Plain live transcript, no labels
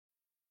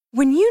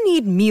When you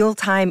need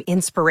mealtime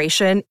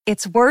inspiration,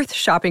 it's worth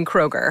shopping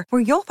Kroger,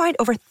 where you'll find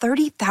over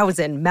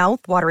 30,000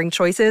 mouth-watering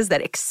choices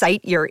that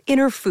excite your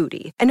inner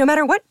foodie. And no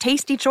matter what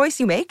tasty choice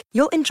you make,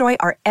 you'll enjoy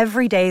our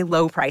everyday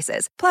low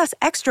prices, plus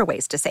extra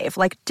ways to save,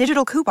 like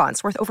digital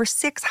coupons worth over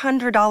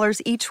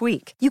 $600 each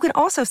week. You can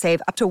also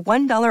save up to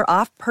 $1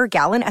 off per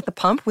gallon at the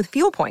pump with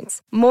fuel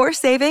points. More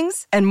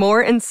savings and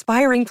more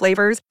inspiring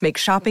flavors make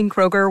shopping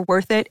Kroger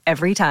worth it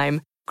every time.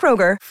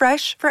 Kroger,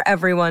 fresh for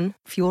everyone.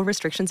 Fuel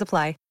restrictions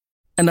apply.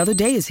 Another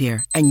day is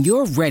here, and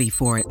you're ready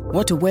for it.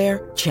 What to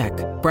wear? Check.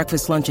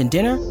 Breakfast, lunch, and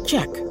dinner?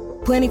 Check.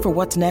 Planning for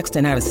what's next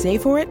and how to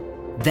save for it?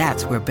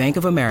 That's where Bank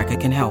of America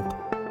can help.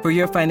 For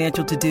your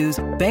financial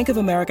to-dos, Bank of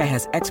America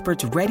has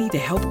experts ready to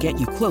help get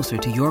you closer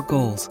to your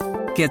goals.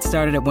 Get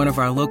started at one of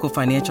our local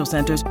financial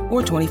centers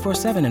or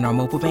 24/7 in our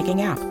mobile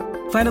banking app.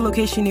 Find a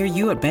location near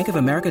you at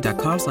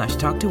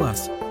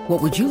bankofamerica.com/talktous.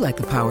 What would you like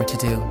the power to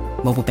do?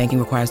 Mobile banking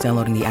requires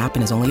downloading the app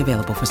and is only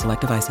available for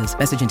select devices.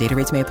 Message and data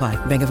rates may apply.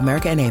 Bank of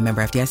America N.A.,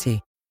 member FDIC.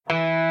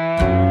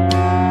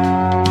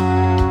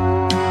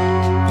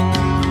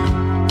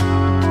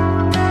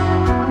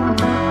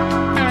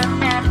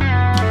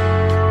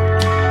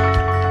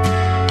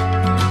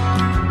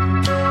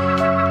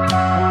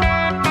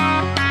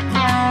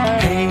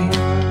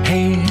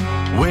 Hey,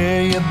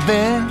 where you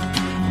been?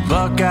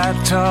 Buckeye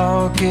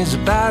Talk is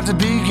about to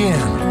begin.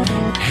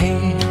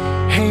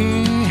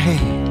 Hey,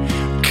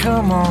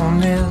 come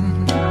on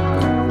in.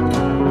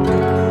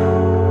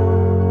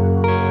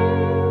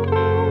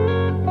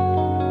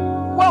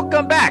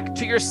 Welcome back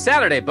to your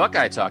Saturday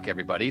Buckeye Talk,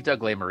 everybody.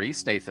 Doug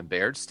Lesmerises, Nathan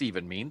Baird,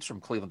 Stephen Means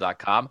from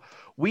Cleveland.com.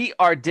 We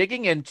are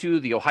digging into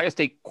the Ohio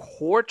State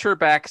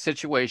quarterback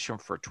situation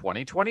for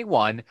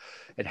 2021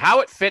 and how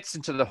it fits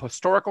into the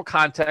historical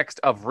context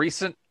of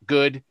recent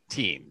good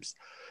teams.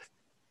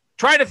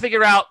 Trying to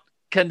figure out,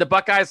 can the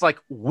Buckeyes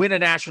win a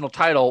national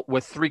title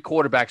with three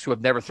quarterbacks who have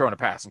never thrown a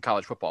pass in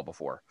college football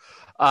before?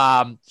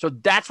 So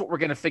that's what we're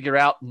going to figure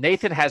out.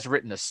 Nathan has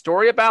written a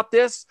story about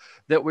this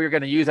that we're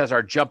going to use as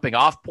our jumping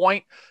off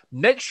point.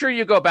 Make sure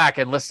you go back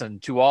and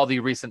listen to all the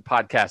recent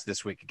podcasts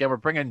this week. Again, we're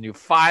bringing you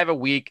 5 a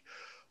week.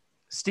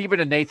 Stephen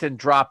and Nathan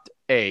dropped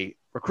a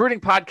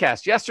recruiting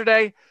podcast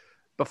yesterday.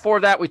 Before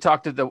that, we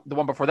talked to the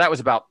one before that was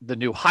about the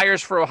new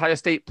hires for Ohio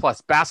State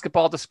plus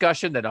basketball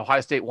discussion. Then Ohio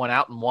State won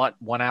out and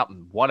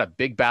won a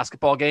big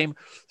basketball game.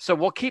 So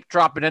we'll keep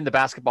dropping in the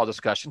basketball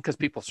discussion because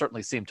people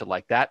certainly seem to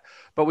like that.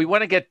 But we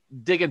want to get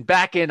digging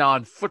back in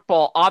on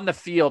football on the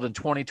field in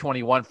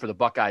 2021 for the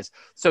Buckeyes.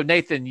 So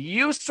Nathan,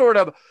 you sort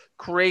of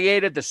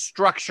created the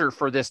structure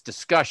for this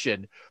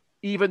discussion,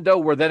 even though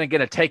we're then going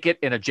to take it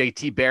in a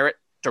JT Barrett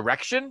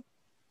direction,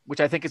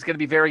 which I think is going to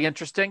be very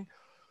interesting.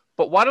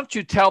 But why don't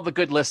you tell the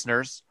good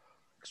listeners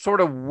sort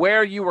of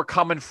where you were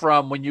coming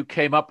from when you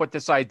came up with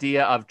this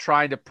idea of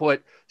trying to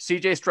put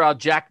CJ Stroud,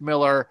 Jack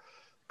Miller,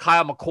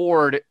 Kyle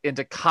McCord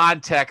into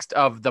context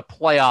of the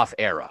playoff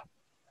era?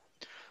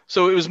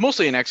 So it was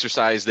mostly an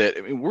exercise that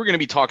we're going to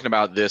be talking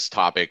about this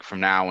topic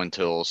from now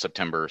until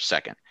September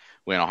 2nd,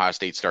 when Ohio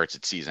State starts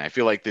its season. I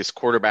feel like this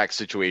quarterback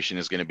situation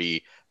is going to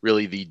be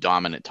really the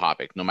dominant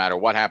topic. No matter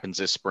what happens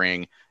this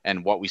spring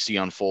and what we see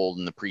unfold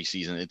in the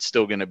preseason, it's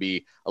still going to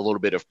be a little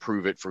bit of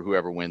prove it for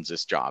whoever wins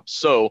this job.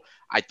 So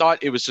I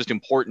thought it was just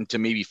important to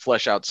maybe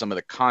flesh out some of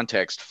the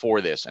context for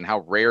this and how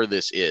rare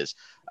this is.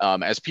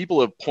 As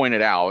people have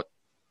pointed out,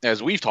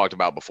 as we've talked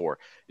about before,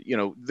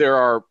 there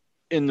are,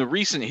 in the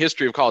recent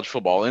history of college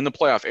football, in the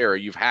playoff era,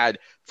 you've had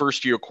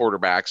first-year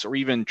quarterbacks or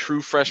even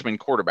true freshman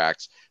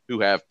quarterbacks who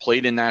have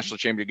played in national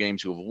championship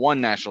games, who have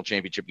won national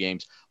championship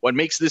games. What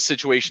makes this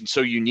situation so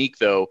unique,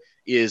 though,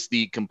 is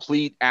the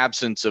complete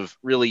absence of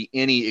really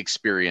any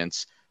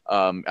experience.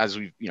 As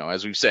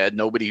we've said,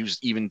 nobody who's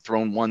even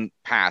thrown one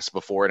pass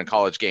before in a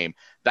college game.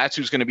 That's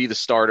who's going to be the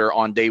starter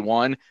on day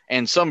one,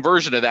 and some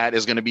version of that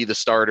is going to be the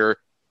starter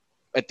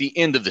at the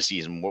end of the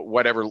season,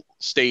 whatever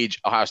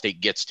stage Ohio State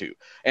gets to.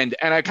 And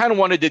I kind of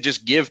wanted to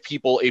just give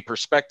people a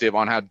perspective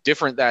on how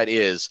different that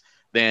is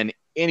than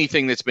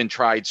anything that's been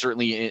tried,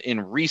 certainly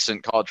in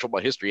recent college football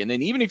history. And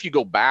then even if you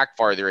go back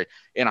farther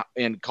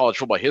in college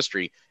football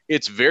history,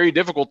 it's very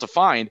difficult to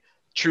find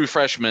true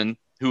freshmen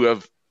who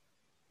have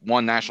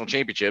won national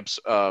championships.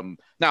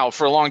 Now,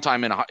 for a long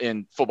time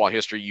in football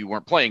history, you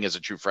weren't playing as a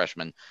true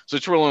freshman. So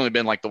it's really only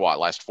been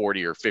last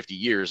 40 or 50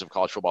 years of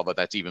college football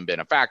that's even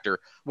been a factor.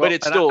 Well, but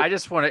it's still. I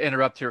just want to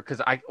interrupt here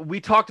because we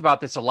talked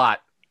about this a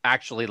lot,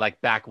 actually,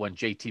 back when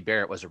JT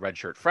Barrett was a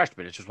redshirt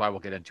freshman, which is why we'll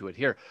get into it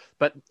here.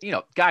 But,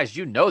 guys,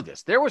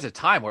 this. There was a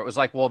time where it was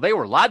they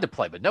were allowed to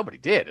play, but nobody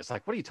did. It's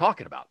what are you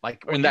talking about?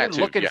 When you're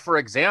looking for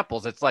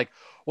examples, it's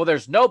well,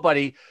 there's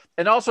nobody.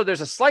 And also there's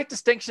a slight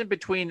distinction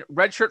between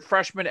redshirt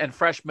freshmen and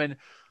freshmen.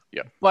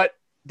 Yeah. But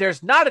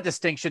there's not a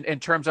distinction in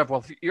terms of,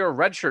 well, if you're a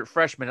redshirt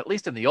freshman, at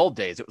least in the old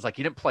days, it was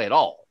you didn't play at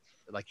all.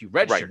 You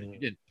redshirted and you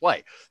didn't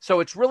play. So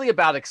it's really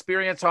about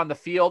experience on the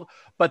field.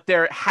 But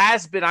there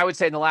has been, I would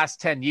say, in the last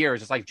 10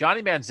 years, it's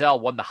Johnny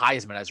Manziel won the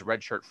Heisman as a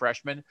redshirt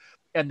freshman.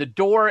 And the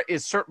door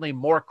is certainly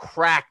more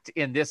cracked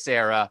in this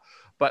era.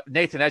 But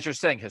Nathan, as you're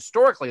saying,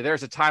 historically,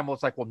 there's a time where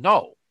it's well,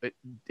 no,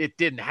 it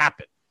didn't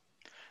happen.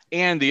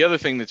 And the other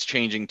thing that's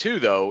changing too,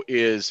 though,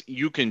 is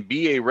you can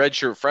be a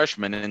redshirt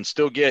freshman and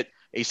still get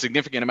a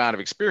significant amount of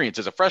experience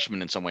as a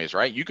freshman in some ways,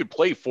 right? You could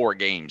play 4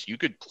 games. You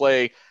could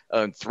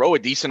throw a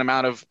decent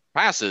amount of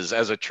passes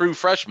as a true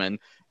freshman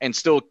and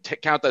still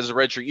count that as a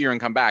redshirt year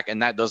and come back.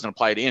 And that doesn't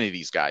apply to any of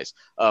these guys.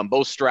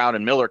 Both Stroud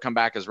and Miller come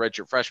back as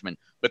redshirt freshmen,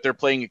 but their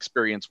playing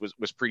experience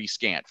was pretty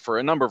scant for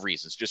a number of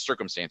reasons, just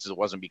circumstances. It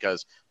wasn't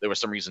because there was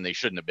some reason they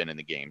shouldn't have been in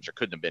the games or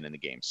couldn't have been in the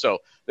games. So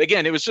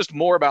again, it was just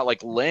more about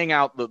like laying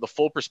out the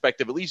full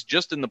perspective, at least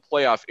just in the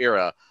playoff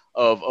era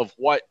of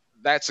what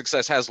that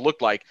success has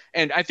looked like.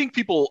 And I think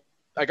people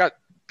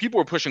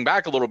were pushing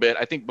back a little bit,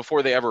 I think,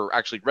 before they ever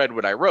actually read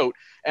what I wrote.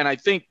 And I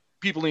think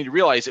people need to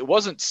realize it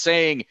wasn't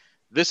saying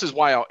this is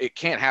why it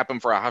can't happen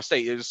for Ohio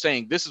State. It was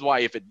saying this is why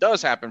if it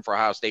does happen for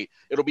Ohio State,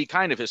 it'll be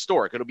kind of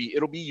historic. It'll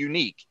be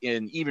unique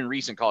in even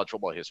recent college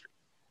football history.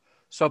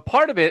 So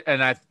part of it,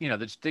 and the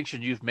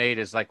distinction you've made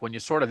is like when you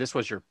sort of, this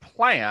was your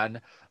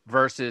plan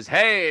versus,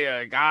 hey,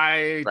 a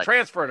guy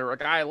transferred or a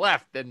guy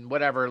left and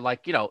whatever,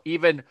 like,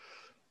 even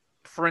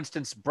for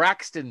instance,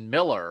 Braxton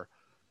Miller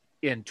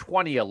in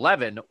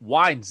 2011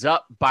 winds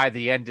up by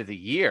the end of the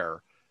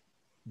year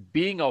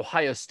being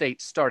Ohio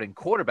State's starting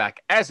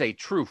quarterback as a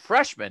true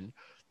freshman,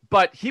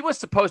 but he was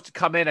supposed to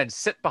come in and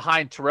sit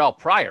behind Terrell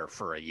Pryor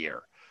for a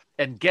year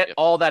and get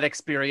all that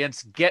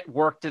experience, get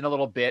worked in a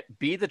little bit,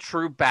 be the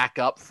true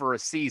backup for a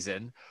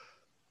season.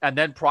 And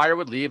then Pryor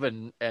would leave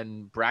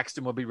and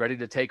Braxton would be ready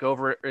to take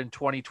over in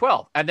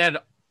 2012. And then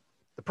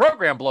the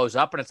program blows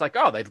up and it's like,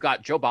 oh, they've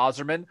got Joe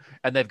Bosserman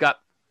and they've got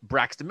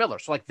Braxton Miller.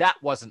 So like that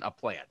wasn't a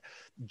plan.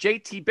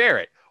 JT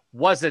Barrett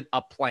wasn't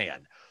a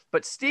plan.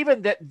 But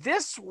Stephen, that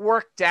this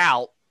worked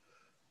out,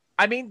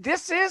 I mean,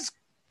 this is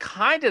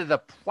kind of the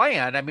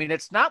plan. I mean,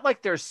 it's not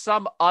like there's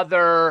some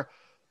other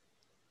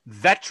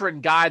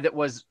veteran guy that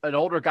was an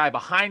older guy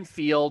behind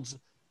Fields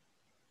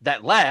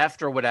that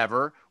left or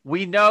whatever.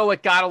 We know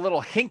it got a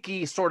little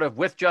hinky sort of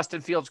with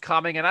Justin Fields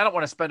coming, and I don't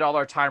want to spend all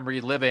our time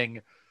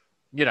reliving,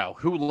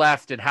 who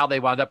left and how they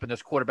wound up in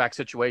this quarterback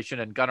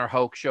situation, and Gunnar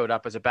Hoke showed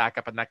up as a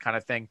backup and that kind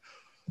of thing.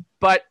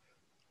 But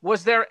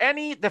was there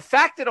the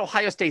fact that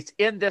Ohio State's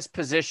in this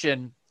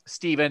position,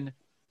 Stephen,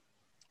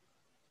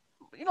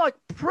 like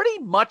pretty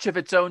much of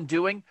its own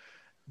doing,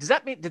 does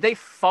that mean, did they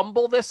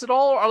fumble this at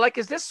all? Or like,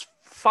 is this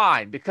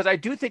fine? Because I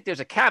do think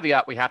there's a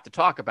caveat we have to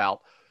talk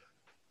about,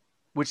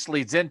 which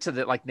leads into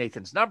like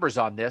Nathan's numbers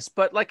on this,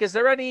 but like, is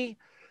there any,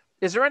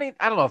 I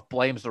don't know if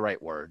blame's the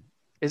right word.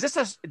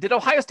 Did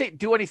Ohio State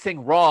do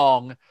anything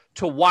wrong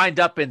to wind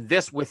up in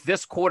this with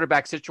this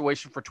quarterback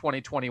situation for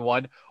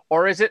 2021?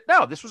 Or is it,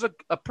 no, this was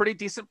a pretty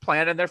decent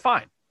plan and they're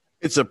fine?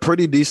 It's a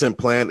pretty decent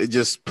plan. It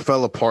just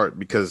fell apart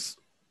because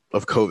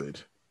of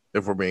COVID,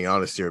 if we're being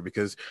honest here,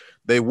 because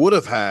they would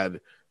have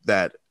had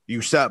that.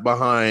 You sat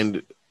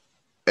behind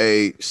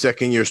a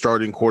second-year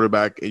starting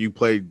quarterback and you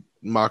played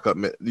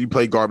you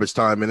played garbage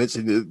time minutes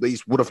and at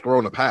least would have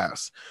thrown a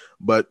pass.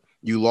 But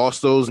you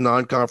lost those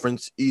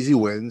non-conference easy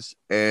wins,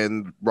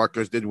 and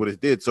Rutgers did what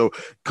it did. So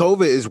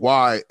COVID is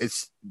why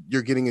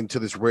you're getting into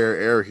this rare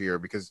air here,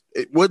 because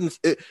it would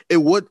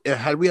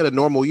had we had a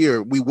normal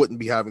year, we wouldn't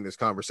be having this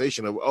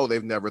conversation of, oh,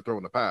 they've never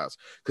thrown a pass,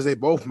 because they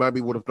both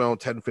maybe would have thrown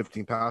 10,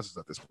 15 passes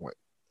at this point.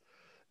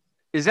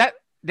 Is that,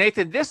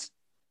 Nathan,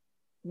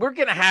 we're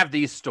going to have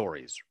these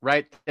stories,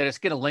 right? That it's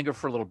going to linger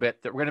for a little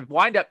bit, that we're going to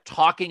wind up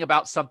talking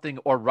about something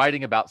or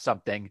writing about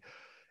something,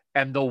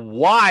 and the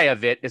why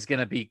of it is going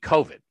to be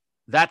COVID.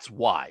 That's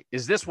why.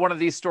 Is this one of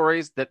these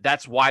stories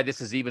that's why this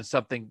is even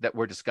something that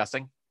we're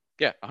discussing?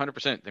 Yeah,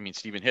 100%. I mean,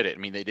 Stephen hit it. I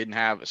mean, they didn't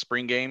have a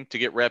spring game to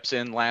get reps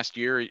in last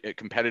year,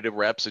 competitive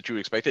reps that you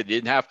expected. They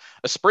didn't have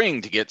a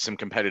spring to get some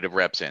competitive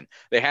reps in.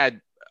 They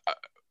had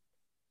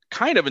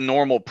kind of a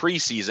normal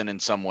preseason in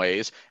some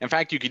ways. In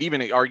fact, you could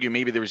even argue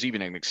maybe there was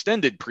even an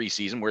extended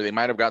preseason where they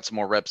might have got some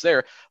more reps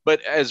there.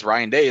 But as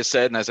Ryan Day has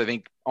said, and as I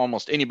think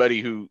almost anybody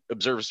who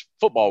observes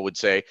football would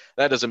say,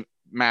 that doesn't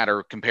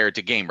matter compared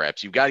to game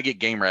reps. You've got to get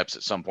game reps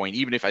at some point.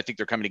 Even if I think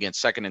they're coming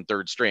against second and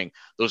third string,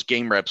 those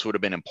game reps would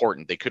have been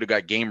important. They could have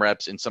got game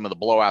reps in some of the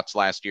blowouts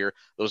last year,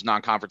 those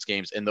non-conference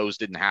games, and those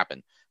didn't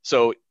happen.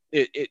 So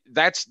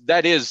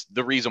that is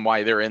the reason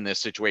why they're in this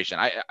situation.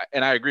 I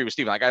agree with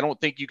Stephen. Like, I don't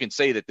think you can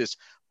say that this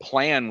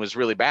plan was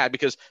really bad,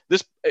 because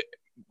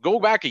go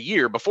back a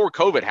year before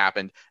COVID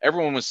happened,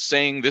 everyone was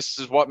saying this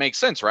is what makes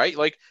sense, right?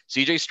 Like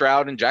CJ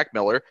Stroud and Jack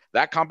Miller,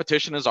 that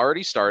competition has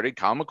already started.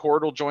 Kyle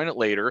McCord will join it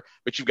later,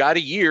 but you've got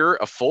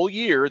a full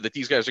year that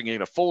these guys are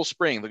getting a full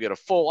spring. They'll get a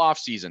full off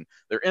season.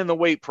 They're in the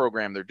weight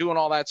program. They're doing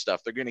all that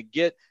stuff. They're going to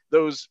get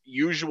those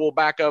usual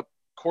backup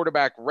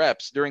quarterback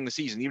reps during the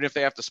season, even if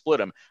they have to split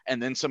them,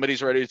 and then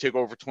somebody's ready to take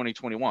over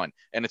 2021.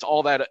 And it's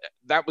all that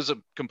was a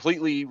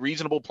completely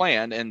reasonable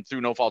plan, and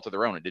through no fault of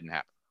their own, it didn't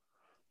happen.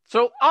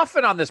 So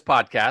often on this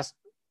podcast,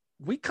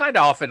 we kind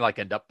of often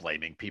end up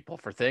blaming people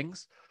for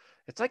things.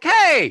 It's like,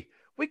 hey,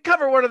 we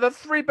cover one of the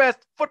 3 best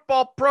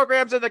football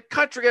programs in the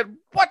country, and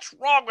what's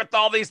wrong with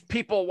all these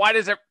people? Why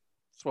does it?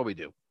 That's what we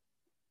do.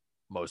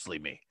 Mostly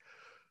me.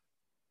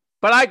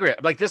 But I agree.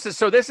 Like this is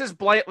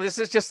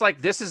just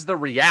like, this is the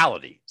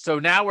reality. So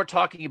now we're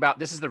talking about,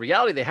 this is the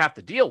reality they have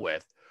to deal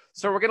with.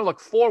 So we're going to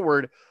look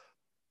forward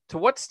to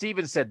what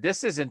Steven said.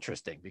 This is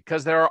interesting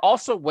because there are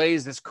also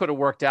ways this could have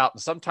worked out.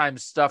 And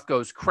sometimes stuff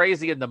goes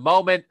crazy in the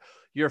moment.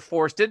 You're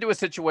forced into a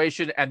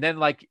situation and then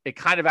like it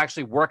kind of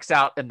actually works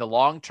out in the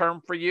long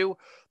term for you.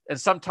 And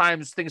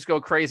sometimes things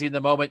go crazy in the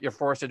moment. You're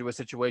forced into a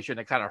situation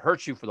that kind of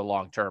hurts you for the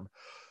long term.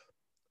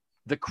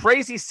 The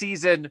crazy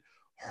season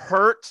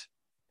hurt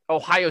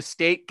Ohio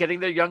State getting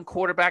their young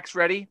quarterbacks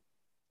ready.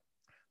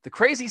 The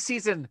crazy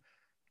season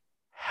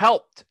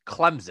helped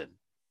Clemson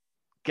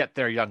get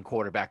their young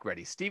quarterback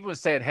ready. Steve was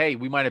saying, hey,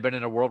 we might have been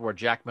in a world where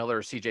Jack Miller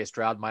or CJ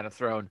Stroud might have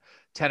thrown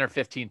 10 or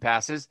 15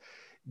 passes.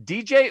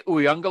 DJ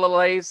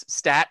Uiagalelei's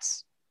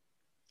stats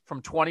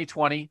from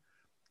 2020,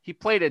 he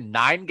played in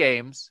 9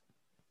 games.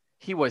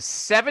 He was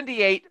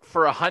 78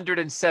 for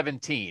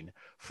 117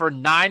 for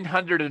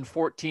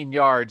 914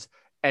 yards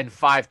and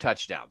 5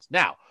 touchdowns.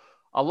 Now,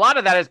 a lot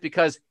of that is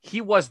because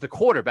he was the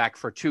quarterback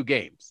for 2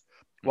 games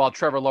while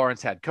Trevor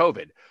Lawrence had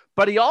COVID,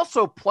 but he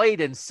also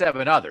played in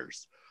 7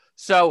 others.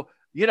 So,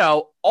 you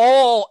know,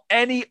 all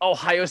any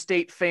Ohio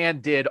State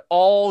fan did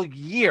all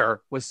year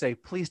was say,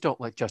 please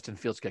don't let Justin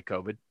Fields get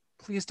COVID.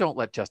 Please don't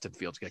let Justin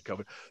Fields get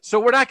COVID. So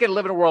we're not going to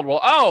live in a world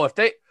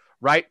where,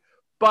 right?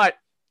 But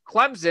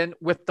Clemson,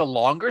 with the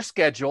longer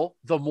schedule,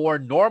 the more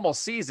normal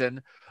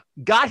season,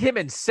 got him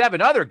in 7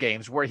 other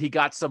games where he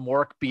got some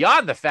work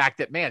beyond the fact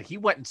that, man, he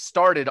went and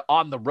started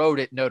on the road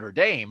at Notre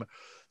Dame.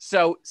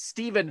 So,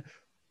 Stephen,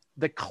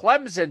 the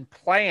Clemson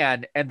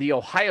plan and the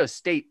Ohio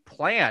State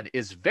plan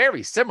is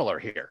very similar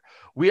here.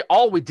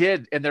 All we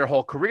did in their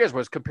whole careers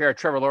was compare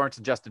Trevor Lawrence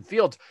and Justin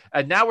Fields.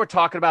 And now we're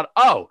talking about,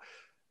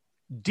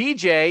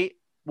 DJ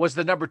was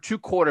the number 2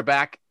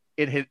 quarterback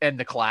in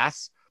the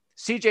class.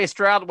 CJ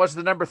Stroud was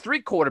the number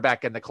 3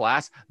 quarterback in the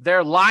class.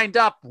 They're lined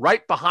up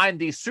right behind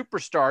these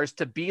superstars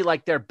to be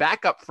like their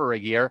backup for a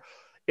year.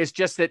 It's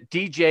just that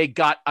DJ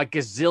got a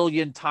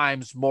gazillion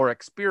times more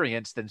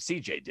experience than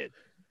CJ did.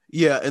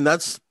 Yeah, and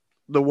that's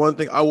the one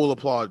thing I will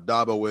applaud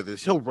Dabo with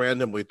is he'll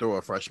randomly throw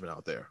a freshman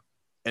out there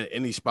in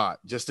any spot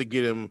just to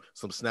get him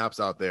some snaps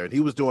out there. And he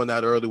was doing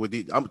that early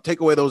with take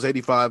away those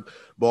 85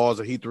 balls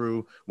that he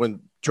threw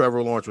when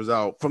Trevor Lawrence was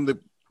out.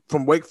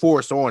 From Wake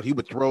Forest on, he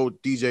would throw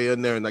DJ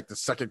in there in like the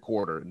second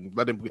quarter and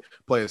let him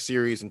play a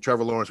series, and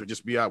Trevor Lawrence would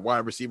just be out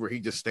wide receiver.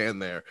 He'd just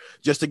stand there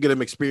just to get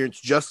him experience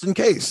just in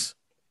case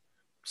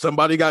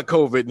somebody got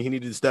COVID and he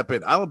needed to step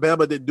in.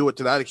 Alabama didn't do it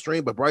to that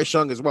extreme, but Bryce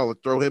Young as well,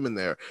 let's throw him in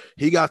there.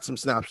 He got some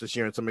snaps this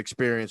year and some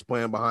experience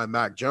playing behind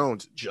Mac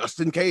Jones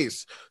just in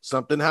case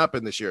something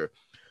happened this year.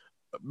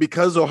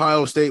 Because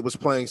Ohio State was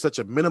playing such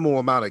a minimal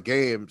amount of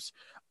games,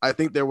 I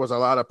think there was a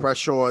lot of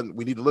pressure on.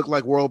 We need to look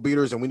like world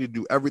beaters, and we need to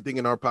do everything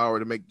in our power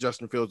to make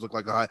Justin Fields look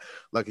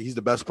like he's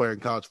the best player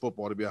in college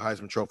football to be a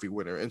Heisman Trophy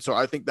winner. And so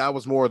I think that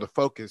was more of the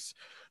focus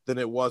than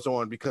it was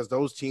on, because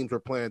those teams were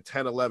playing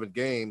 10, 11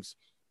 games.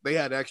 They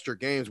had extra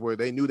games where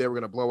they knew they were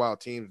going to blow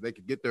out teams. They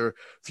could get their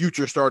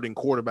future starting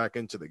quarterback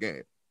into the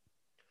game.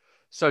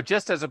 So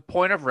just as a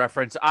point of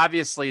reference,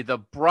 obviously the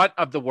brunt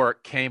of the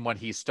work came when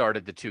he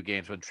started the 2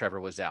 games when Trevor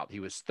was out.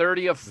 He was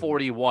 30 of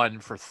 41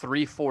 for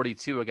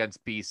 342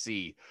 against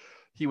BC.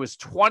 He was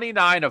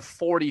 29 of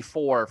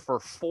 44 for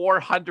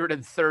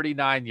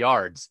 439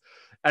 yards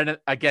and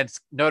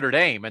against Notre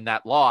Dame in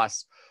that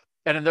loss.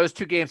 And in those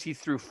 2 games, he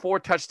threw 4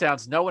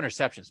 touchdowns, no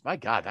interceptions. My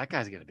God, that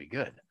guy's going to be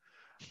good.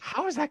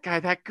 How is that guy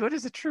that good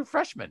as a true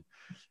freshman?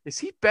 Is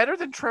he better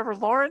than Trevor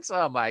Lawrence?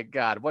 Oh my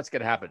God, what's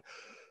going to happen?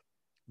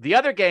 The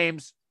other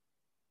games,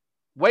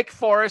 Wake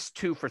Forest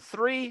 2 for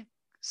 3,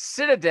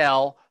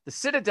 Citadel. The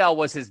Citadel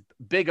was his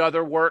big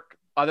other work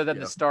other than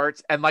the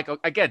starts. And like,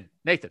 again,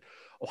 Nathan,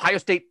 Ohio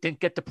State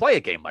didn't get to play a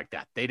game like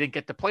that. They didn't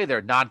get to play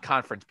their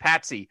non-conference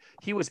patsy.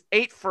 He was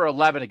 8 for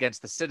 11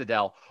 against the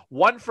Citadel,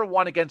 1 for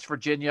 1 against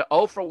Virginia,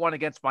 0 for 1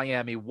 against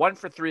Miami, 1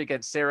 for 3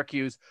 against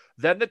Syracuse.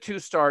 Then the 2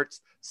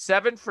 starts,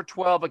 7 for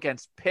 12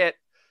 against Pitt,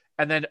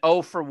 and then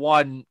 0 for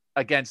 1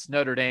 against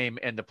Notre Dame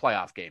in the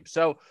playoff game.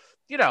 So,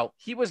 you know,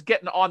 he was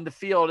getting on the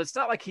field. It's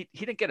not like he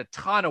didn't get a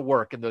ton of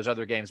work in those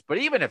other games. But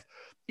even if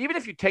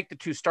you take the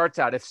 2 starts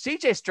out, if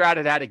CJ Stroud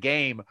had a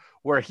game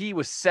where he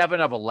was 7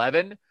 of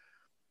 11,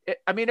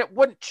 it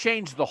wouldn't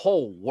change the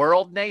whole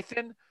world,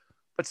 Nathan.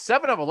 But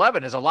 7 of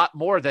 11 is a lot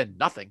more than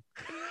nothing.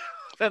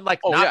 than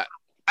like,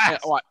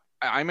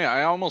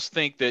 I almost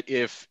think that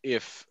if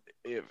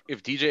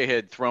DJ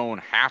had thrown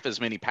half as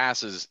many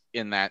passes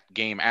in that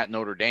game at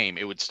Notre Dame,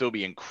 it would still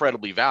be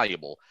incredibly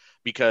valuable.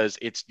 Because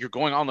you're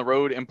going on the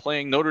road and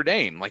playing Notre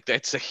Dame. Like,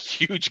 that's a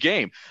huge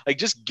game. Like,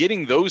 just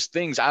getting those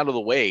things out of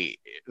the way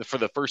for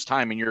the first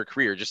time in your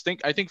career.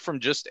 I think from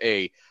just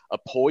a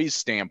poise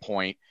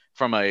standpoint,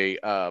 from a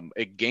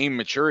game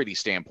maturity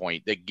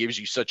standpoint, that gives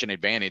you such an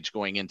advantage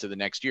going into the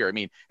next year. I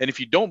mean, and if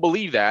you don't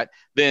believe that,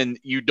 then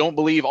you don't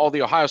believe all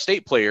the Ohio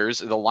State players,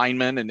 the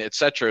linemen and et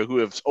cetera, who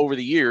have over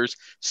the years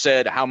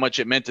said how much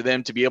it meant to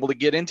them to be able to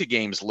get into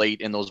games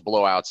late in those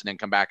blowouts and then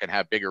come back and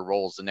have bigger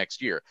roles the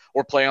next year,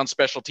 or play on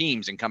special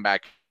teams and come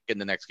back in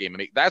the next game.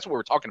 And that's what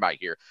we're talking about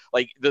here.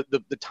 Like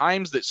the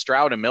times that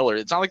Stroud and Miller,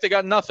 it's not like they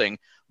got nothing,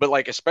 but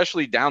like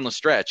especially down the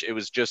stretch, it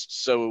was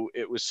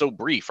so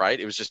brief, right?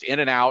 It was just in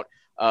and out.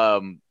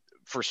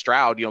 For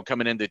Stroud,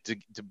 coming in to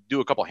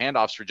do a couple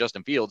handoffs for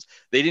Justin Fields,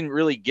 they didn't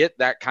really get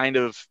that kind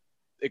of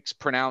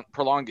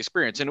prolonged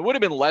experience, and it would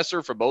have been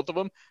lesser for both of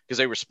them because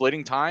they were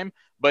splitting time.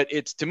 But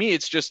to me,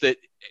 it's just that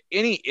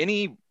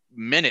any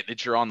minute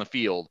that you're on the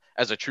field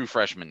as a true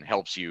freshman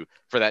helps you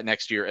for that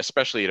next year,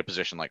 especially at a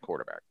position like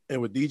quarterback.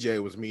 And with DJ, it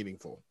was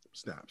meaningful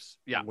snaps.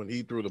 Yeah, when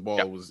he threw the ball,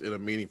 it was in a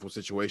meaningful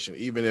situation.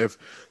 Even if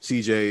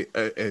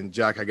CJ and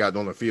Jack had gotten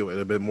on the field, it'd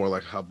have been more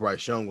like how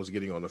Bryce Young was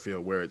getting on the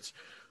field, where it's,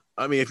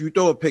 I mean, if you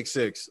throw a pick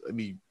six, I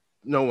mean,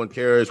 no one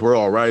cares. We're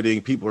all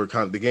writing. People are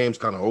the game's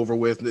kind of over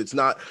with. It's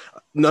not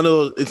none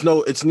of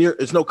those.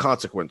 It's no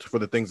consequence for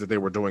the things that they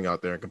were doing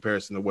out there in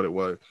comparison to what it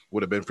would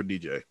have been for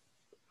DJ.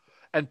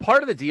 And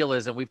part of the deal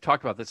is, and we've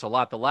talked about this a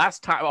lot, the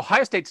last time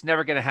Ohio State's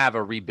never going to have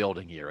a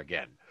rebuilding year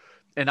again,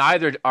 and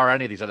either are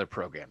any of these other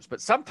programs. But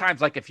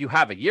sometimes, like if you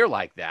have a year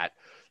like that,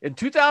 in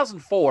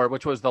 2004,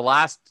 which was the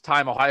last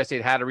time Ohio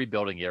State had a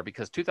rebuilding year,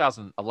 because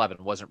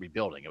 2011 wasn't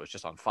rebuilding, it was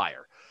just on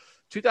fire.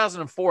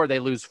 2004, they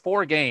lose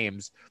 4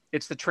 games.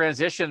 It's the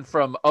transition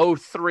from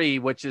 03,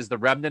 which is the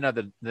remnant of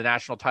the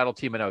national title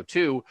team in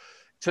 02,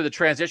 to the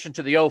transition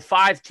to the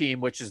 05 team,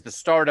 which is the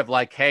start of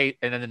like, hey,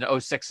 and then in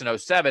 06 and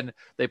 07,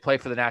 they play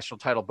for the national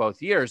title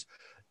both years.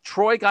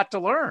 Troy got to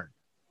learn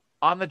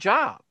on the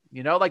job.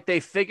 Like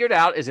they figured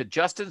out, is it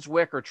Justin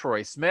Zwick or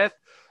Troy Smith?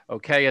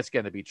 Okay, it's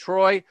going to be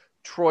Troy.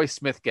 Troy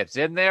Smith gets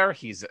in there.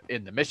 He's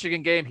in the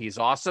Michigan game. He's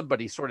awesome,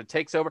 but he sort of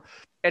takes over.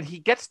 And he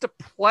gets to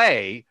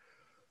play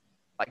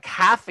like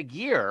half a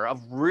year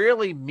of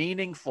really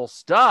meaningful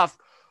stuff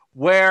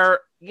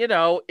where,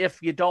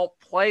 if you don't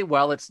play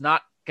well, it's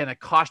not going to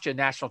cost you a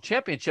national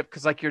championship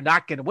because like you're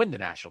not going to win the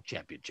national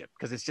championship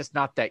because it's just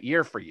not that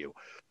year for you.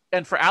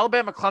 And for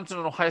Alabama, Clemson,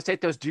 and Ohio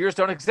State, those years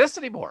don't exist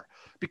anymore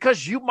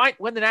because you might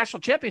win the national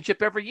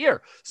championship every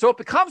year. So it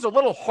becomes a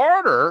little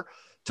harder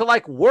to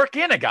like work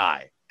in a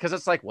guy because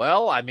it's like,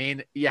 well, I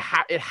mean, it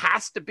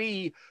has to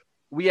be,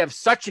 we have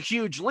such a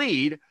huge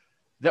lead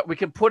that we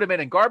can put him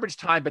in garbage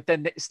time. But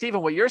then,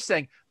 Stephen, what you're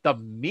saying, the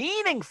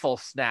meaningful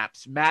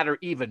snaps matter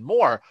even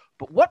more.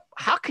 But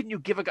how can you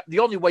give the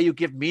only way you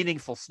give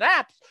meaningful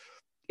snaps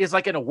is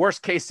like in a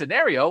worst case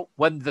scenario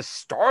when the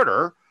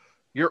starter,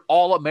 your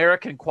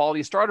all-American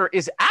quality starter,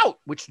 is out,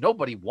 which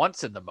nobody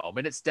wants in the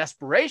moment. It's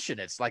desperation.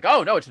 It's like,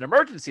 oh no, it's an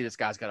emergency. This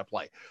guy's got to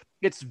play.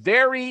 It's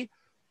very,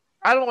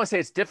 I don't want to say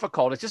it's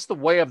difficult. It's just the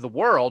way of the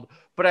world,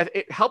 but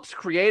it helps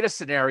create a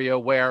scenario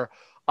where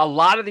a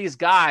lot of these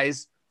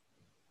guys,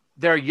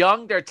 they're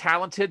young, they're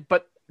talented,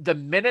 but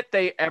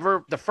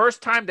the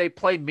first time they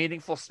play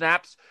meaningful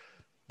snaps,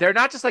 they're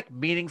not just like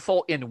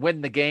meaningful in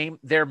win the game.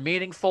 They're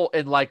meaningful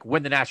in like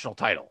win the national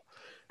title.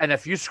 And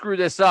if you screw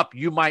this up,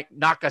 you might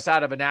knock us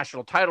out of a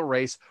national title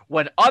race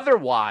when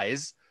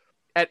otherwise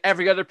at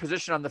every other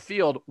position on the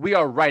field, we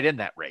are right in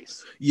that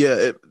race.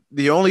 Yeah.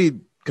 The only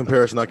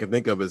comparison I can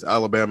think of is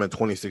Alabama in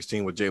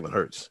 2016 with Jalen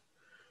Hurts,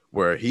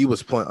 where he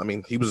was playing. I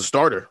mean, he was a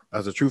starter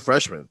as a true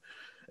freshman.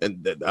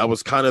 And that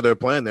was kind of their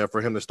plan there for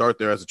him to start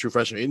there as a true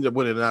freshman. He ended up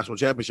winning the national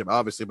championship,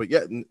 obviously, but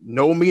yet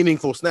no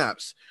meaningful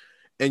snaps.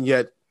 And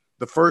yet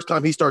the first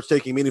time he starts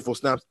taking meaningful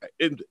snaps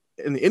in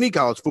any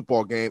college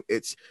football game,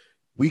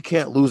 we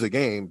can't lose a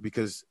game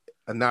because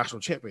a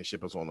national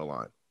championship is on the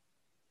line.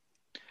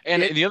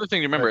 And the other thing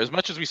to remember, as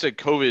much as we said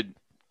COVID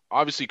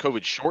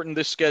shortened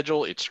this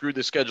schedule. It screwed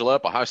this schedule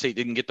up. Ohio State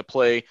didn't get to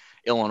play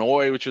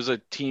Illinois, which was a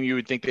team you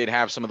would think they'd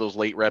have some of those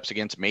late reps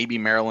against. Maybe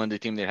Maryland, a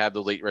team they'd have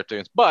the late reps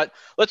against. But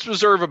let's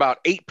reserve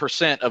about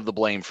 8% of the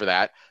blame for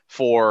that.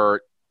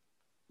 For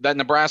that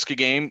Nebraska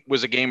game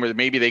was a game where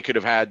maybe they could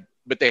have had,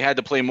 but they had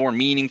to play more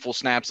meaningful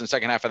snaps in the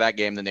second half of that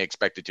game than they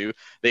expected to.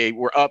 They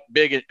were up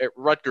big at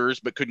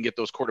Rutgers, but couldn't get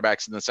those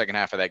quarterbacks in the second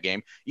half of that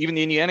game. Even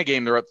the Indiana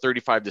game, they're up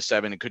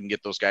 35-7 and couldn't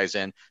get those guys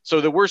in.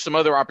 So there were some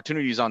other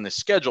opportunities on this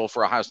schedule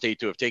for Ohio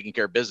State to have taken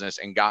care of business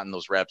and gotten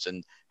those reps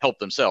and helped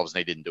themselves, and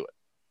they didn't do it.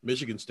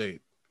 Michigan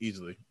State,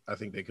 easily. I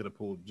think they could have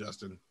pulled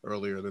Justin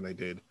earlier than they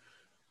did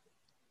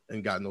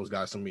and gotten those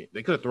guys some meat.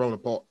 They could have thrown a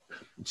ball.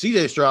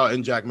 CJ Stroud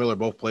and Jack Miller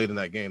both played in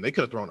that game. They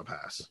could have thrown a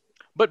pass.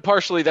 But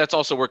partially that's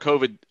also where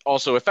COVID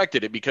also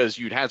affected it because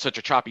you'd had such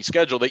a choppy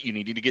schedule that you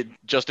needed to get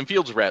Justin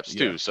Fields reps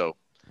too. So,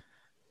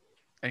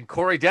 and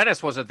Corey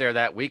Dennis wasn't there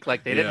that week.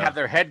 Like they didn't have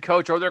their head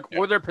coach or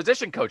their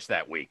position coach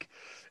that week.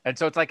 And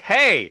so it's like,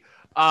 hey,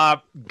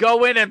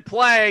 go in and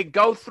play,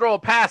 go throw a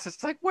pass.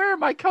 It's like, where are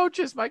my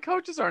coaches? My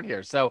coaches aren't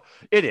here. So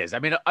it is. I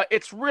mean,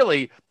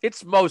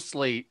 it's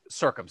mostly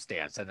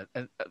circumstance and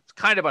it's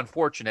kind of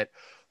unfortunate,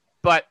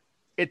 but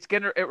it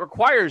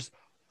requires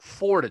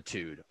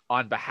fortitude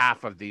on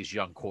behalf of these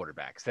young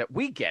quarterbacks that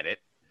we get it.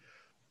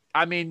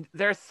 I mean,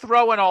 they're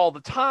throwing all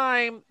the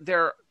time.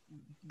 They're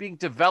being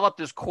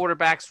developed as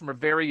quarterbacks from a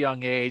very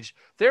young age.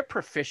 Their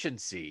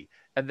proficiency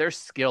and their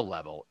skill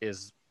level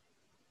is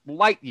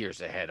light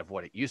years ahead of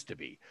what it used to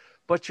be,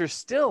 but you're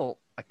still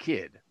a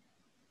kid.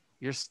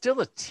 You're still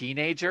a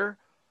teenager.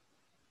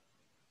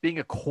 Being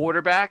a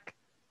quarterback,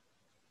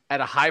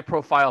 at a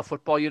high-profile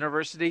football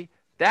university,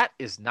 that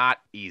is not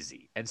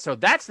easy. And so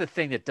that's the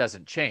thing that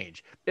doesn't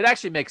change. It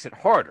actually makes it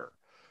harder,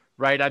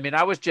 right? I mean,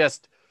 I was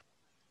just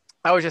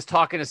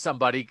talking to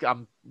somebody.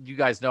 You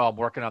guys know I'm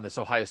working on this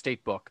Ohio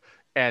State book,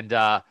 and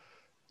I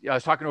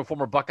was talking to a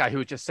former Buckeye who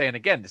was just saying,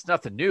 again, it's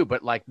nothing new,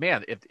 but like,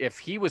 man, if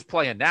he was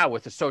playing now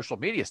with the social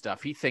media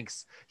stuff, he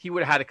thinks he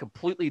would have had a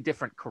completely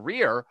different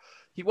career.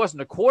 He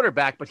wasn't a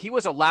quarterback, but he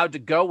was allowed to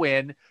go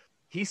in.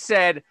 He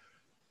said,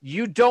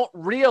 you don't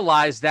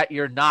realize that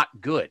you're not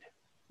good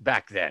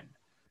back then.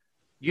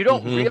 You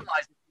don't realize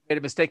that you made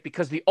a mistake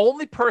because the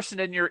only person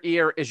in your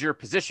ear is your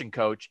position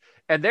coach,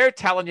 and they're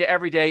telling you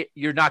every day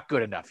you're not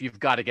good enough. You've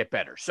got to get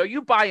better. So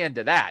you buy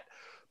into that.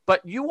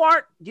 But you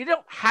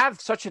don't have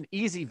such an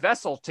easy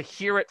vessel to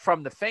hear it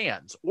from the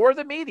fans or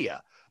the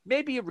media.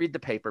 Maybe you read the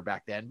paper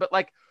back then, but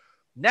like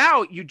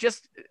now you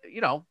just,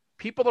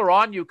 people are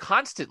on you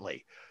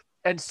constantly.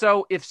 And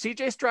so if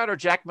CJ Stroud or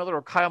Jack Miller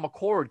or Kyle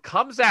McCord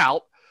comes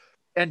out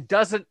and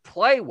doesn't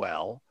play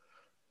well,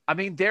 I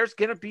mean, there's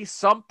going to be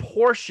some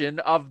portion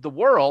of the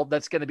world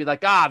that's going to be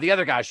like, the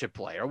other guy should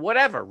play or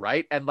whatever,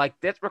 right? And like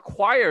that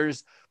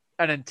requires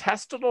an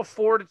intestinal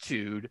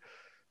fortitude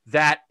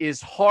that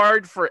is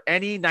hard for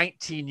any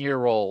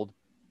 19-year-old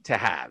to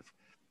have.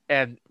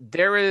 And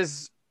there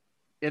is,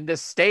 in the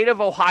state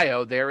of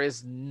Ohio, there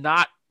is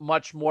not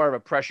much more of a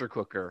pressure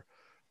cooker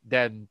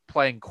than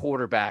playing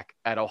quarterback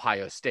at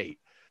Ohio State.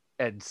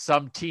 And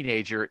some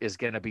teenager is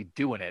going to be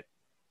doing it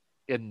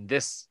in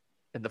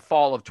the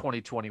fall of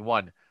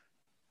 2021,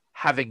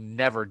 having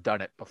never done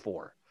it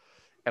before.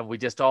 And we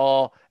just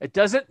it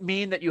doesn't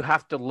mean that you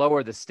have to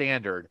lower the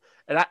standard.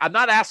 And I'm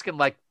not asking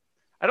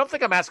I don't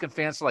think I'm asking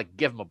fans to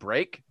give them a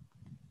break,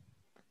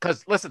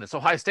 because listen, it's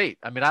Ohio State.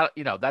 I mean,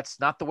 that's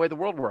not the way the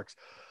world works.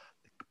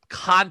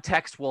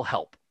 Context will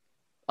help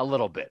a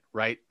little bit,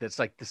 right? It's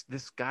like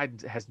this guy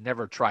has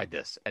never tried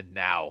this, and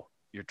now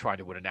you're trying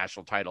to win a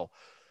national title.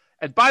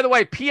 And by the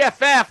way,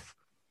 PFF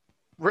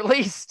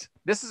released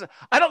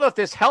I don't know if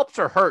this helps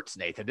or hurts,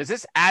 Nathan. Does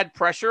this add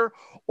pressure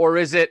or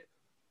is it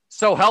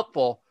so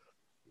helpful?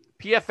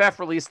 PFF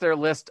released their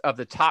list of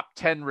the top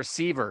 10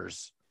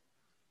 receivers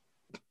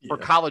for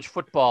college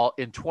football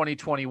in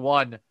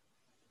 2021.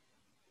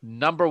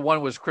 Number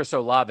 1 was Chris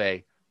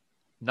Olave.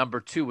 Number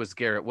 2 was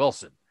Garrett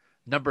Wilson.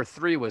 Number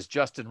 3 was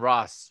Justin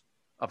Ross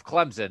of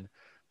Clemson.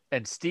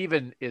 And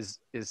Steven is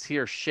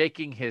here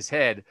shaking his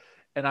head.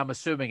 And I'm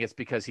assuming it's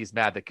because he's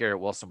mad that Garrett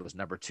Wilson was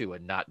number 2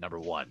 and not number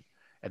 1,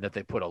 and that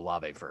they put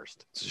Olave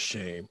first. It's a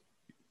shame.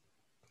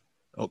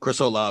 Oh, Chris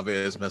Olave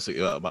is messing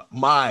up.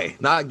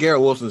 Not Garrett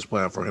Wilson's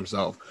plan for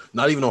himself.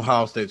 Not even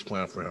Ohio State's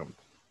plan for him.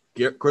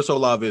 Chris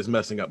Olave is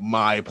messing up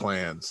my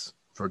plans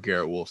for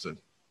Garrett Wilson.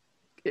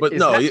 But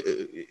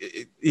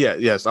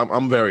yes,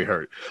 I'm very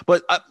hurt.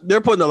 But they're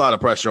putting a lot of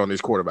pressure on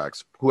these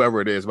quarterbacks, whoever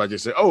it is, by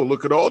just saying, oh,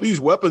 look at all these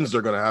weapons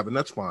they're going to have, and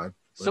that's fine.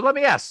 So let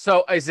me ask.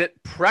 So is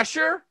it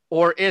pressure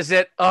or is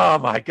it, oh,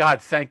 my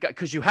God, thank God?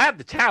 Because you have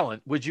the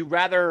talent. Would you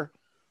rather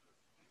 –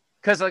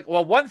 because,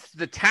 one's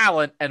the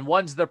talent and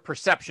one's the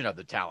perception of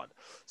the talent.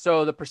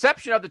 So the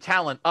perception of the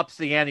talent ups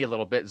the ante a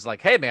little bit. It's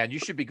like, hey, man, you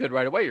should be good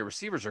right away. Your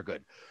receivers are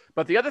good.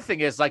 But the other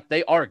thing is,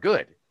 they are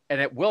good, and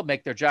it will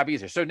make their job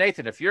easier. So,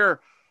 Nathan, if you're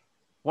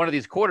one of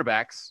these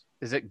quarterbacks,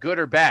 is it good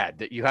or bad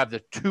that you have the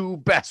 2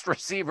 best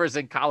receivers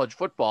in college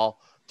football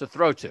to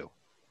throw to?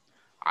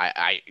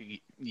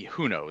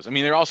 Who knows? I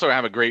mean, they also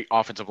have a great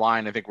offensive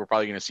line. I think we're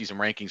probably going to see some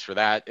rankings for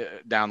that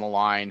down the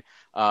line.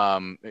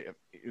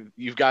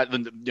 You've got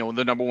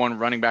the number 1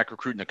 running back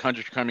recruit in the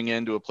country coming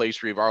into a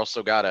place where you've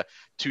also got a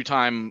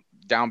 2-time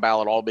down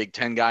ballot all Big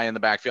Ten guy in the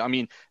backfield. I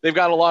mean, they've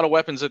got a lot of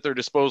weapons at their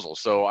disposal.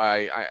 So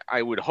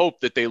I would hope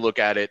that they look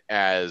at it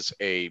as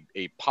a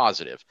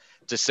positive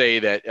to say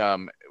that,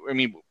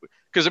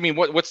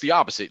 what's the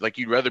opposite? Like,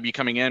 you'd rather be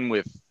coming in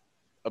with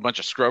a bunch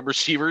of scrub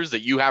receivers that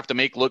you have to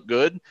make look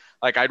good.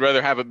 Like, I'd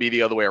rather have it be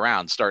the other way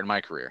around starting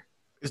my career.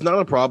 It's not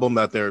a problem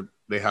that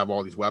they have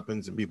all these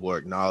weapons and people are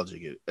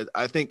acknowledging it.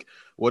 I think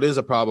what is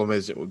a problem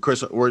is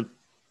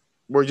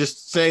we're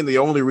just saying the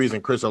only reason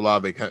Chris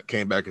Olave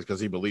came back is because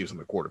he believes in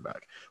the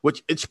quarterback,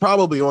 which it's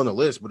probably on the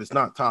list, but it's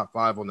not top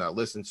 5 on that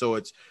list. And so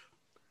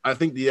I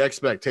think the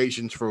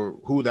expectations for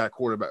who that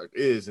quarterback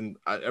is, and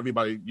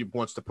everybody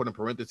wants to put in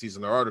parentheses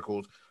in their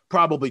articles,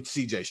 probably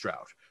CJ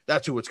Stroud.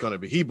 That's who it's going to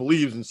be. He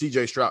believes in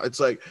CJ Stroud. It's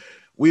like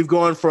we've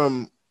gone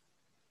from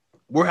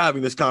we're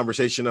having this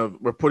conversation of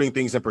we're putting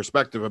things in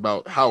perspective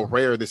about how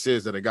rare this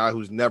is that a guy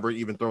who's never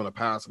even thrown a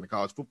pass in a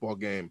college football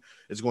game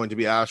is going to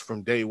be asked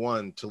from day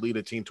one to lead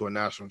a team to a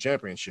national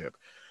championship.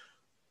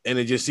 And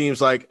it just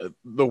seems like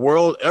the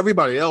world,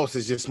 everybody else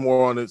is just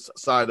more on the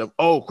side of,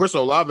 oh, Chris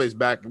Olave is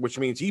back, which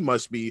means he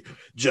must be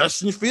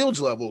Justin Fields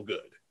level good.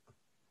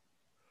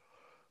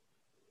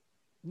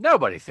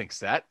 Nobody thinks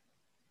that.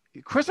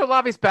 Chris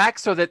Olave's back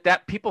so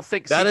that people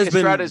think C.J.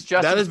 Stroud is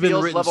Justin Fields level good. That has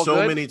been written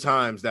so many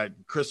times that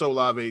Chris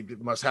Olave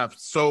must have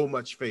so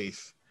much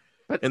faith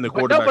in the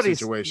quarterback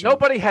situation.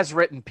 Nobody has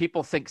written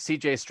people think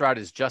C.J. Stroud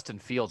is Justin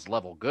Fields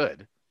level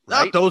good.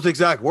 Right? Not those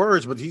exact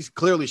words, but he's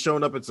clearly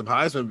shown up in some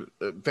Heisman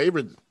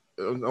favorite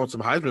on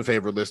some Heisman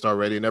favorite list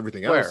already and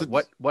everything Where? else.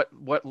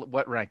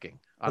 What ranking?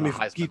 Let On me a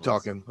Heisman keep list?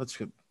 talking.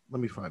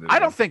 Let me find it. I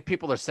don't think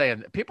people are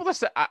saying.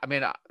 I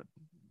mean,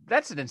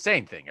 that's an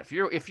insane thing.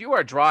 If you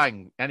are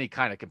drawing any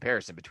kind of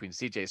comparison between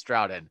C.J.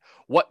 Stroud and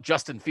what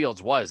Justin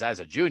Fields was as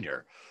a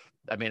junior,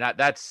 I mean,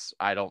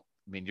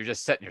 you're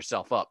just setting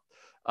yourself up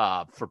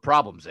for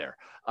problems there.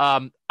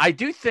 I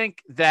do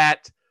think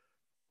that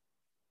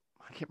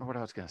I can't remember what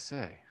I was going to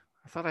say.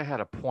 I thought I had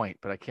a point,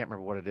 but I can't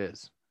remember what it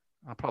is.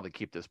 I'll probably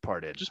keep this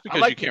part in. Just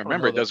because you can't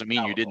remember it doesn't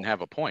mean you didn't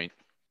have a point.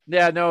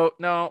 Yeah, no.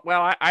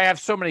 Well, I have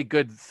so many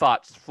good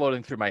thoughts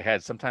floating through my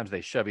head. Sometimes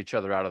they shove each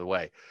other out of the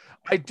way.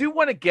 I do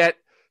want to get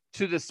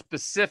to the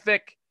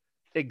specific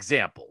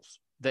examples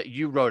that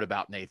you wrote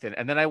about, Nathan,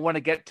 and then I want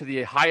to get to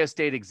the Ohio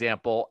State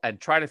example and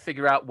try to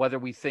figure out whether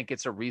we think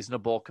it's a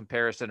reasonable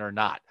comparison or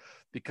not,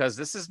 because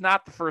this is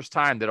not the first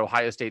time that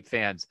Ohio State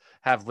fans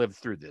have lived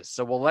through this.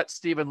 So we'll let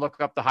Steven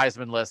look up the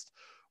Heisman list.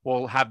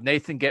 We'll have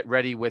Nathan get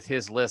ready with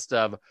his list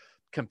of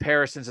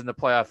comparisons in the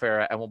playoff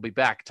era, and we'll be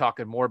back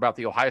talking more about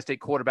the Ohio State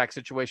quarterback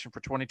situation for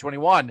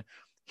 2021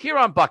 here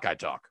on Buckeye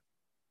Talk.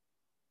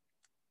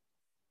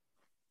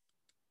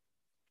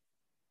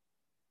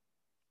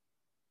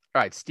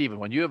 All right, Steven,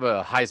 when you have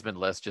a Heisman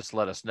list, just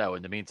let us know.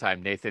 In the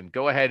meantime, Nathan,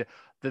 go ahead.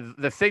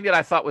 The thing that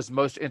I thought was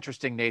most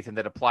interesting, Nathan,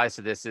 that applies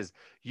to this is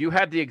you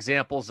had the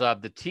examples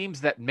of the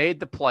teams that made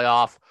the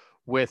playoff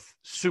with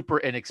super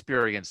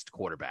inexperienced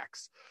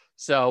quarterbacks.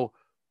 So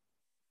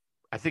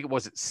I think it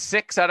was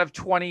 6 out of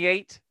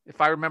 28, if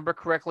I remember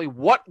correctly.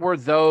 What were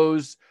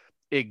those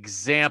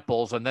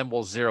examples? And then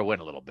we'll zero in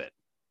a little bit.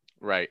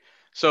 Right.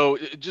 So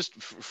just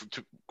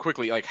to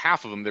quickly, like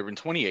half of them, there were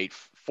 28,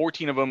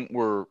 14 of them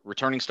were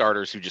returning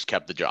starters who just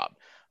kept the job.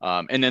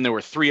 And then there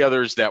were 3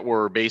 others that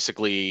were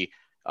basically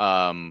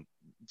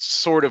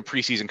sort of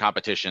preseason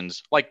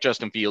competitions like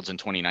Justin Fields in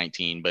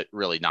 2019, but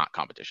really not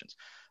competitions.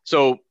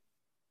 So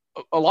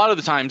a lot of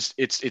the times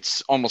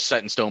it's almost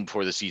set in stone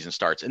before the season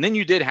starts. And then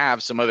you did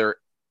have some other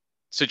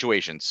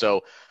situations. So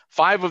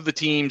 5 of the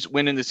teams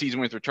went into the season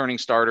with returning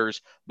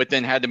starters, but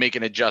then had to make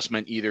an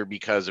adjustment either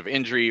because of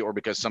injury or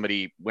because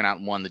somebody went out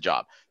and won the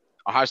job.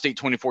 Ohio State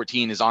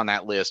 2014 is on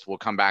that list. We'll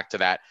come back to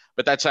that.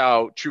 But that's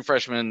how true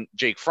freshman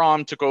Jake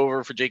Fromm took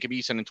over for Jacob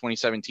Eason in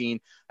 2017.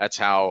 That's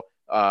how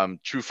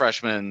true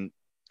freshman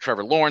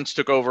Trevor Lawrence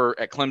took over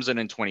at Clemson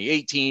in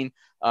 2018.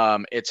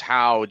 It's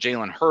how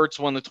Jalen Hurts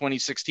won the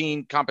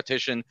 2016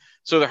 competition.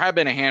 So there have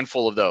been a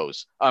handful of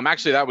those.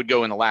 Actually, that would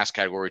go in the last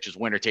category, which is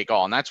winner take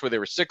all. And that's where there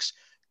were 6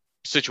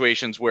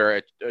 situations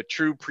where a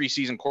true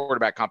preseason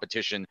quarterback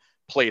competition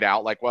played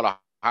out, like what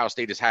Ohio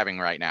State is having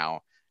right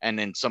now. And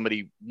then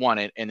somebody won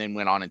it and then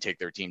went on and take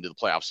their team to the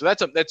playoffs. So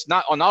that's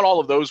not all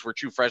of those were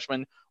true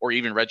freshmen or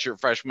even redshirt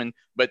freshmen,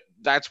 but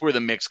that's where the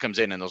mix comes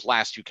in those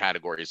last 2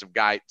 categories of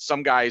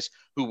some guys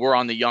who were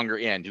on the younger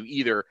end who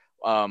either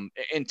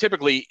and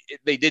typically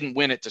they didn't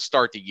win it to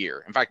start the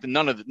year. In fact,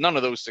 none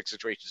of those 6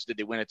 situations did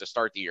they win it to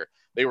start the year.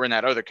 They were in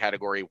that other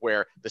category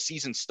where the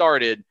season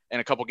started and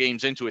a couple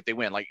games into it, they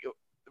win. Like,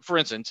 for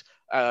instance,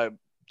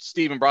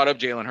 Steven brought up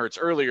Jalen Hurts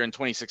earlier in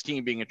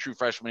 2016 being a true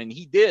freshman, and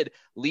he did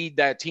lead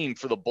that team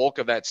for the bulk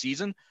of that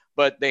season,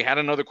 but they had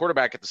another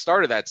quarterback at the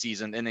start of that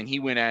season, and then he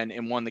went in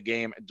and won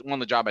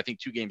the job, I think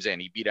 2 games in.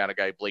 He beat out a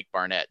guy, Blake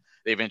Barnett.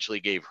 They eventually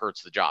gave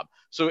Hurts the job.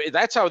 So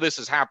that's how this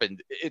has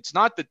happened. It's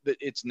not that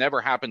it's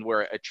never happened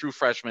where a true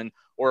freshman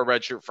or a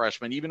redshirt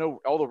freshman, even though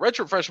although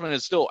redshirt freshman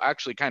is still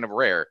actually kind of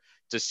rare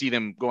to see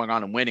them going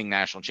on and winning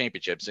national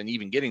championships and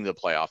even getting to the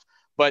playoff.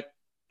 But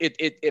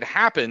it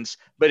happens,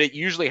 but it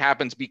usually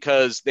happens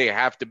because they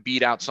have to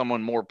beat out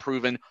someone more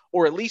proven,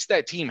 or at least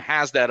that team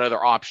has that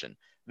other option.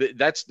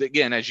 That's,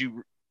 again, as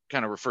you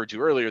kind of referred to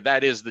earlier,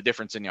 that is the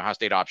difference in the Ohio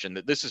State option,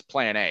 that this is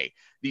plan A.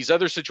 These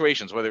other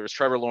situations, whether it was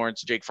Trevor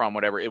Lawrence, Jake Fromm,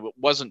 whatever, it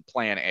wasn't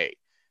plan A.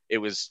 It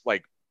was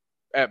like,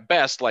 at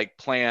best, like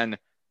plan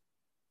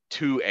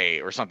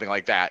 2A or something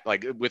like that,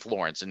 like with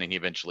Lawrence, and then he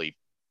eventually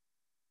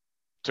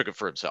took it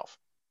for himself.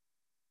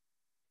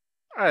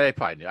 They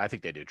probably knew. I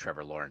think they knew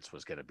Trevor Lawrence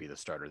was going to be the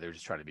starter. They were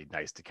just trying to be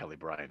nice to Kelly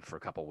Bryant for a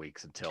couple of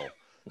weeks until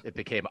it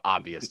became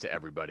obvious to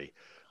everybody.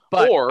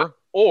 But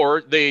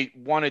or they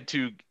wanted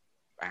to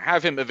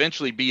have him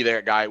eventually be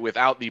that guy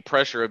without the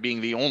pressure of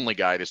being the only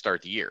guy to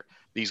start the year.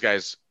 These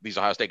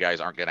Ohio State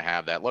guys aren't going to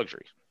have that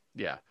luxury.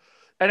 Yeah.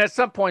 And at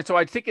some point, so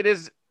I think it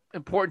is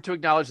important to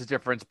acknowledge the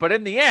difference. But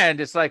in the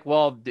end, it's like,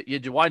 well,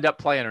 did you wind up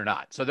playing or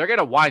not? So they're going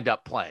to wind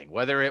up playing,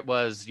 whether it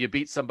was you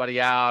beat somebody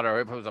out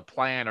or if it was a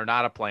plan or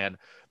not a plan.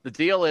 The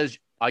deal is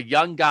a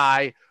young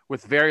guy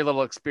with very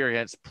little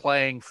experience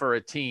playing for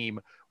a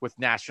team with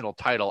national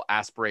title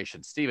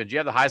aspirations. Steven, do you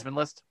have the Heisman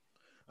list?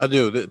 I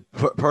do.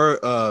 Per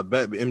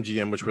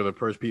BetMGM, which were the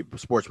first people,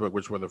 Sportsbook,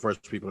 which were the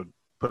first people to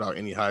put out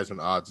any Heisman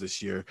odds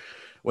this year.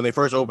 When they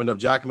first opened up,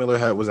 Jack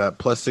Miller was at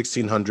plus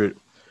 1,600.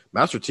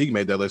 Master Teague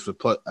made that list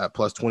at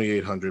plus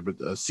 2,800,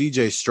 but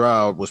C.J.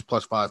 Stroud was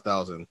plus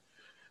 5,000,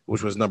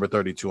 which was number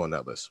 32 on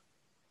that list.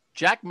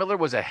 Jack Miller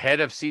was ahead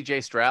of C.J.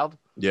 Stroud?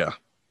 Yeah.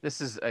 This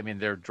is, I mean,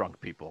 they're drunk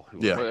people.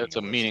 It's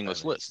a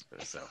meaningless list.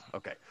 So,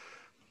 okay.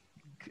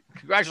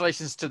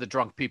 Congratulations to the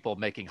drunk people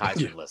making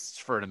Heisman lists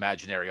for an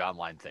imaginary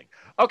online thing.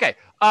 Okay.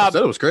 I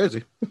said it was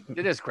crazy.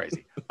 It is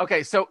crazy.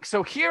 Okay.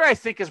 So here I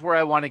think is where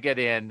I want to get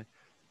in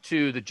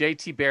to the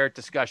JT Barrett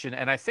discussion.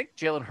 And I think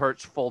Jalen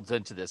Hurts folds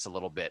into this a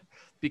little bit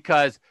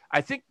because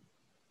I think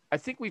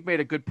we've made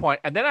a good point.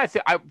 And then I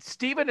think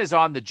Steven is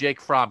on the Jake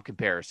Fromm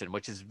comparison,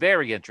 which is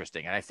very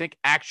interesting. And I think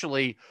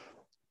actually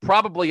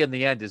probably in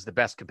the end is the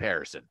best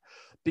comparison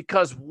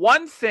because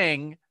one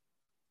thing,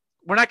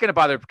 we're not going to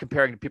bother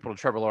comparing people to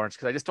Trevor Lawrence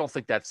because I just don't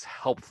think that's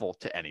helpful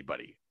to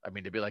anybody. I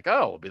mean, to be like,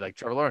 oh, it'll be like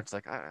Trevor Lawrence.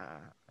 Like, I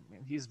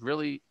mean, he's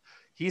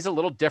a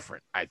little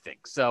different, I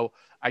think. So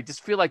I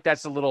just feel like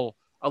that's a little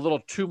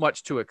too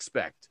much to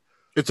expect.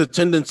 It's a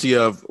tendency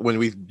of when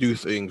we do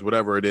things,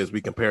 whatever it is, we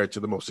compare it to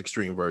the most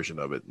extreme version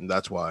of it. And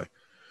that's why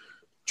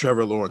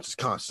Trevor Lawrence is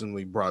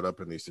constantly brought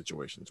up in these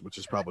situations, which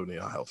is probably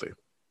not healthy.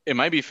 It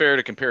might be fair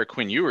to compare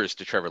Quinn Ewers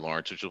to Trevor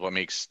Lawrence, which is what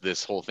makes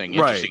this whole thing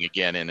interesting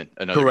again in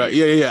another Correct.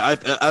 year. Yeah.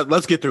 I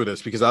let's get through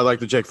this because I like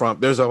the Jake Fromm.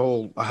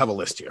 I have a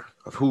list here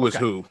of who is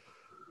who.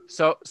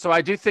 So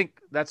I do think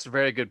that's a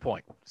very good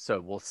point.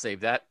 So we'll save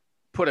that,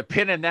 put a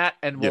pin in that,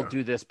 and we'll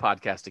do this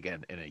podcast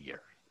again in a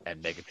year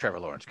and make a Trevor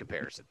Lawrence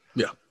comparison.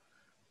 Yeah.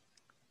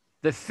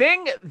 The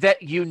thing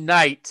that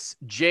unites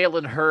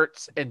Jalen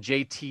Hurts and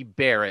JT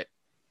Barrett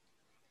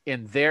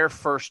in their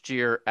first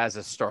year as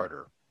a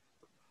starter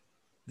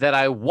that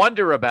I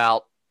wonder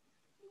about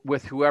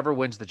with whoever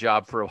wins the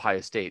job for Ohio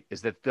State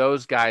is that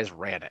those guys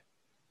ran it.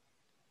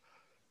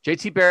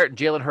 JT Barrett and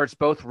Jalen Hurts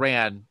both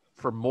ran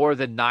for more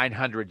than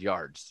 900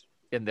 yards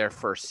in their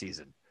first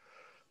season.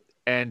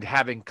 And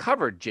having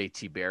covered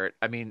JT Barrett,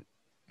 I mean,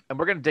 and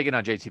we're going to dig in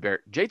on JT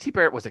Barrett. JT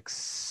Barrett was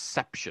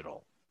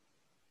exceptional.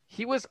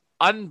 He was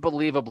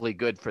unbelievably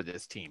good for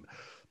this team.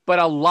 But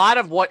a lot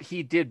of what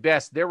he did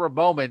best, there were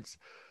moments,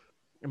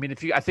 I mean,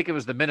 I think it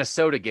was the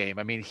Minnesota game.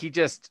 I mean,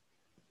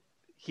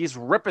 he's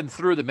ripping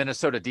through the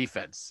Minnesota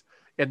defense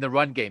in the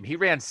run game. He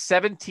ran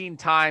 17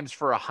 times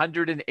for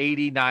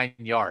 189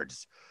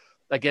 yards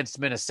against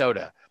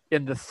Minnesota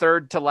in the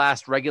third to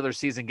last regular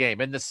season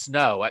game in the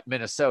snow at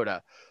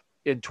Minnesota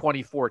in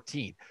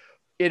 2014.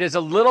 It is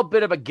a little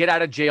bit of a get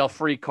out of jail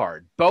free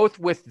card, both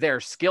with their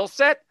skill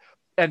set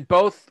and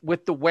both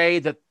with the way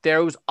that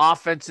those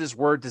offenses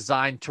were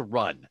designed to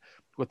run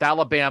with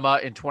Alabama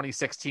in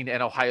 2016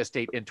 and Ohio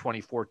State in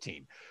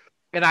 2014.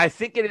 And I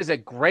think it is a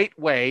great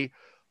way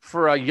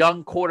for a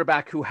young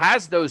quarterback who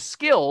has those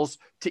skills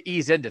to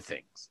ease into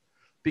things,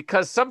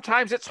 because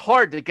sometimes it's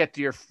hard to get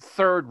to your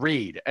third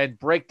read and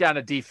break down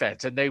a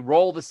defense and they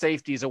roll the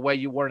safeties a way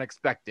you weren't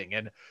expecting.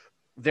 And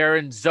they're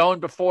in zone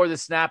before the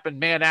snap and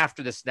man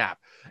after the snap.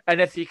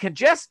 And if you can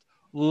just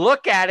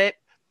look at it,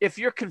 if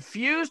you're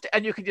confused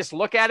and you can just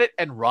look at it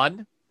and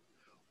run,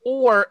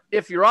 or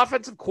if your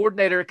offensive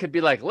coordinator could be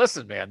like,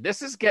 listen, man,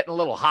 this is getting a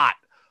little hot.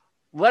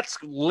 Let's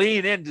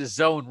lean into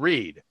zone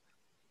read.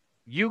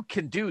 You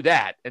can do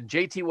that. And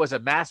JT was a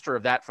master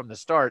of that from the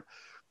start.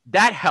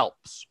 That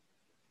helps.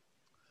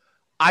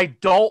 I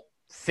don't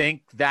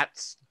think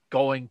that's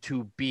going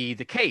to be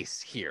the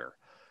case here.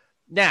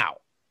 Now,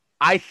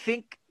 I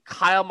think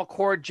Kyle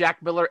McCord,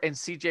 Jack Miller, and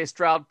CJ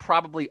Stroud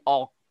probably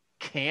all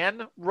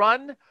can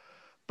run.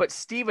 But,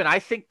 Steven, I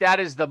think that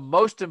is the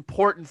most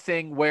important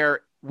thing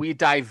where we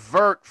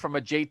divert from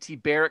a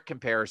JT Barrett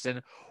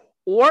comparison.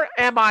 Or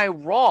am I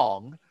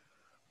wrong?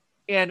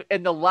 And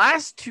in the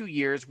last 2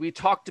 years, we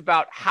talked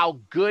about how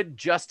good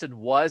Justin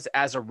was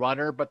as a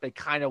runner, but they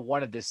kind of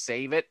wanted to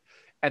save it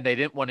and they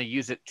didn't want to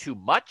use it too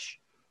much.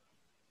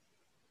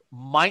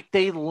 Might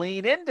they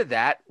lean into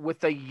that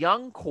with a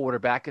young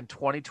quarterback in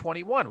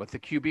 2021 with the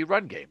QB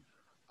run game?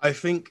 I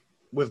think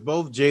with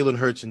both Jalen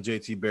Hurts and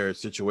JT Barrett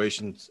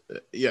situations,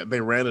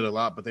 they ran it a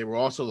lot, but they were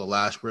also the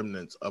last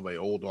remnants of an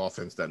old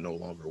offense that no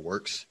longer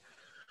works.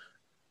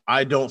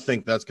 I don't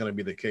think that's going to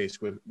be the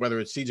case with whether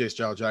it's CJ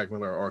Stroud, Jack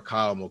Miller, or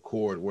Kyle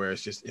McCord, where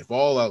it's just if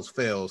all else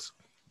fails,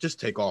 just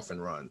take off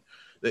and run.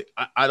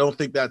 I don't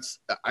think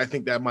I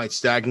think that might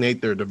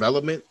stagnate their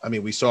development. I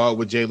mean, we saw it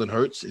with Jalen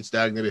Hurts. It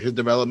stagnated his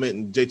development,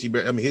 and JT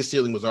Barrett, I mean, his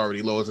ceiling was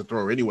already low as a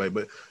thrower anyway,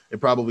 but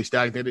it probably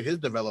stagnated his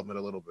development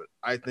a little bit.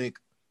 I think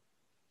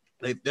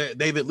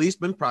they've at least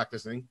been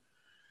practicing,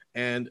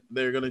 and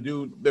they're going to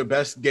do their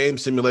best game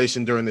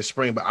simulation during the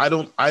spring. But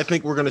I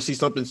think we're going to see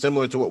something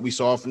similar to what we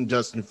saw from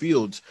Justin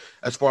Fields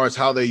as far as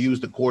how they use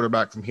the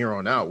quarterback from here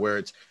on out, where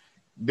it's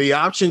the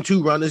option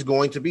to run is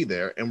going to be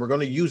there, and we're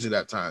going to use it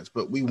at times,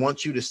 but we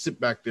want you to sit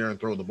back there and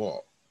throw the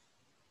ball.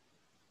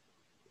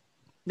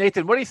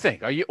 Nathan, what do you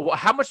think?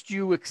 How much do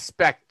you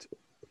expect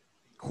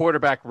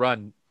quarterback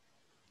run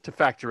to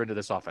factor into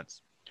this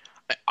offense?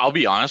 I'll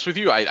be honest with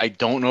you. I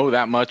don't know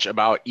that much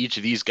about each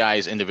of these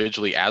guys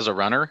individually as a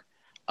runner.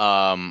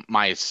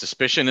 My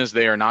suspicion is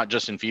they are not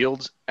Justin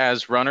Fields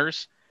as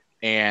runners.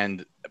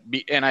 And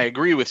I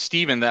agree with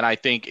Steven that I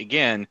think,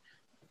 again,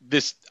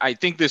 this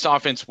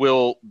offense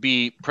will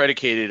be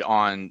predicated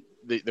on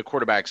the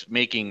quarterbacks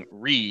making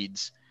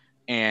reads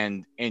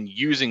and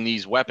using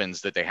these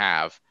weapons that they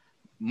have.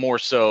 more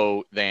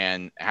so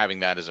than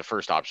having that as a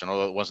first option,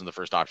 although it wasn't the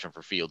first option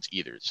for Fields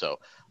either. So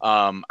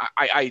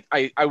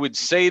I would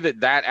say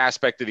that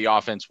aspect of the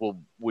offense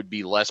would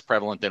be less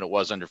prevalent than it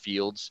was under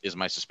Fields, is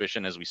my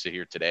suspicion as we sit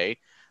here today.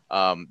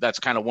 That's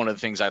kind of one of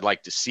the things I'd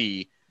like to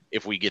see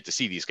if we get to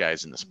see these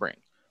guys in the spring.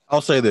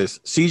 I'll say this.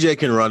 CJ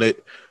can run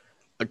it.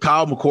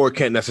 Kyle McCord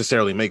can't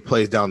necessarily make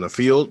plays down the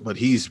field, but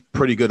he's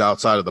pretty good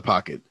outside of the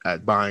pocket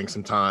at buying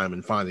some time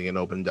and finding an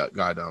open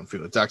guy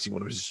downfield. It's actually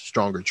one of his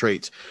stronger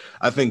traits.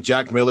 I think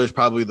Jack Miller is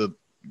probably the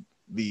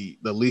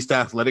least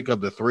athletic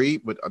of the three,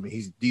 but I mean,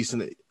 he's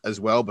decent as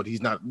well, but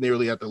he's not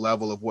nearly at the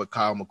level of what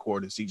Kyle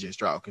McCord and CJ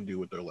Stroud can do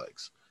with their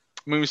legs.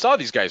 I mean, we saw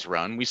these guys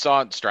run. We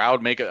saw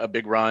Stroud make a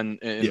big run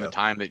in the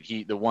time that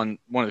one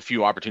of the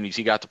few opportunities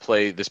he got to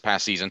play this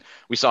past season.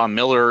 We saw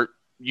Miller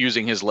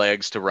using his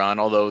legs to run,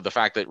 although the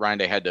fact that Ryan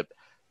Day had to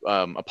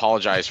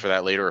apologize for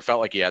that later, or felt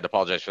like he had to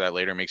apologize for that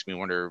later, makes me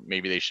wonder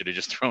maybe they should have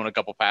just thrown a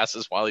couple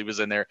passes while he was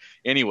in there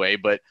anyway.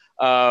 But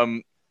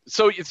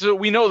so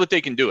we know that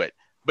they can do it,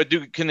 but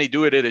can they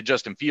do it at a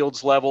Justin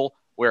Fields level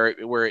where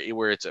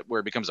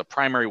it becomes a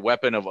primary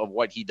weapon of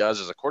what he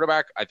does as a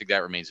quarterback? I think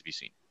that remains to be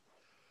seen.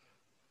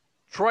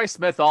 Troy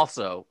Smith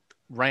also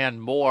ran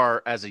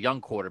more as a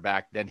young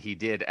quarterback than he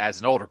did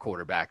as an older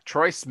quarterback.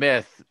 Troy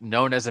Smith,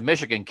 known as a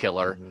Michigan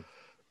killer,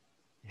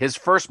 his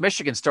first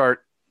Michigan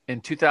start in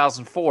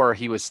 2004,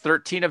 he was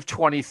 13 of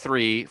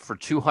 23 for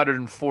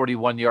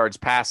 241 yards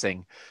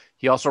passing.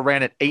 He also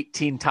ran it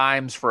 18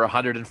 times for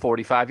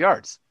 145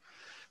 yards.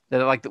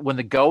 They're like, when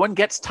the going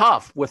gets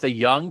tough with a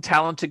young,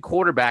 talented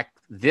quarterback,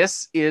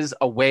 this is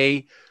a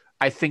way,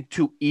 I think,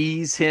 to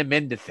ease him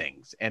into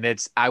things. And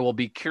I will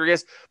be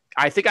curious.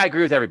 I think I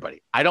agree with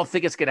everybody. I don't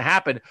think it's going to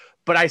happen,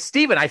 but I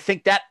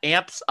think that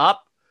amps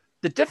up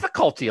the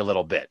difficulty a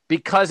little bit,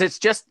 because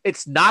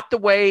it's not the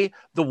way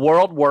the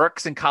world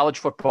works in college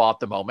football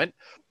at the moment.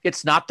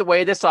 It's not the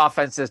way this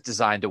offense is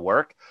designed to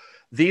work.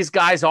 These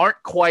guys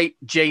aren't quite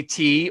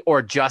JT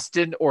or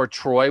Justin or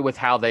Troy with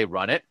how they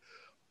run it,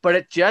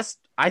 but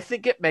I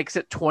think it makes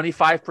it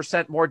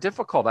 25% more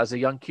difficult as a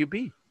young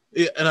QB.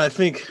 Yeah, and I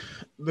think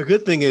the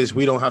good thing is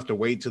we don't have to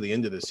wait till the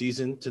end of the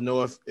season to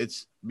know if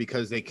it's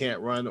because they can't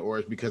run or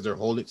it's because they're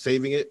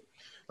saving it.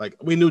 Like,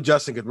 we knew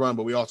Justin could run,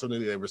 but we also knew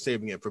they were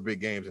saving it for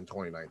big games in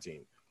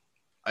 2019.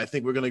 I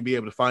think we're going to be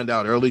able to find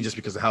out early just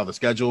because of how the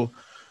schedule,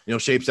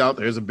 shapes out.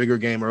 There's a bigger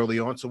game early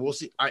on, so we'll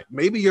see.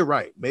 Maybe you're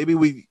right. Maybe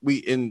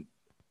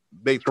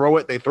they throw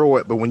it,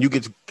 but when you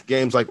get to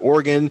games like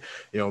Oregon,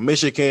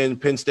 Michigan,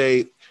 Penn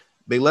State,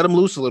 they let them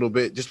loose a little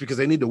bit just because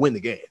they need to win the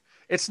game.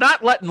 It's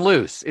not letting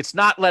loose. It's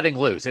not letting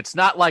loose. It's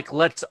not like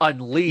let's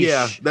unleash.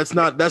 Yeah, that's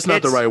not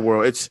the right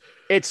word.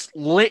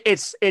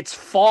 It's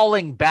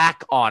falling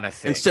back on a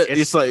thing.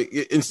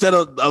 Instead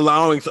of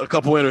allowing a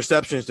couple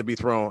interceptions to be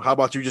thrown, how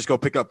about you just go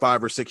pick up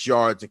 5 or 6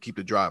 yards and keep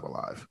the drive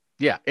alive?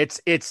 Yeah,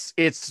 it's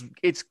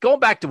going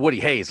back to Woody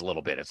Hayes a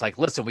little bit. It's like,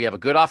 listen, we have a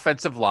good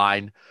offensive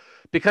line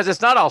because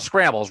it's not all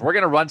scrambles. We're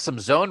going to run some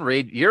zone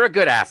read. You're a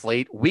good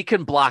athlete. We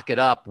can block it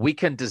up. We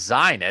can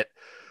design it.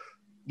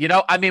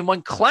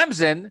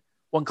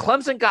 When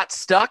Clemson got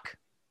stuck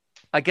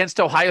against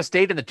Ohio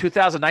State in the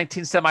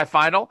 2019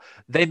 semifinal,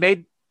 they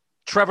made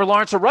Trevor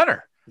Lawrence a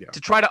runner to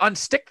try to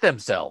unstick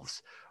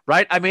themselves,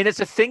 right? I mean,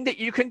 it's a thing that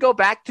you can go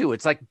back to.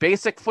 It's like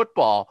basic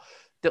football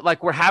that,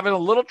 like, we're having a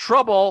little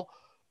trouble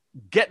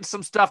getting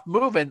some stuff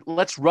moving.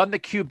 Let's run the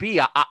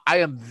QB. I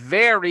am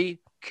very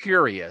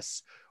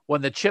curious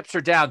when the chips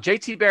are down.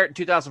 JT Barrett in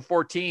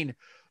 2014,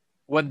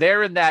 when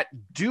they're in that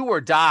do or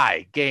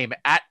die game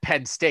at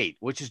Penn State,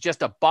 which is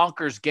just a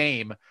bonkers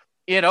game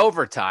in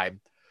overtime,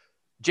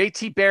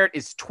 JT Barrett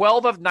is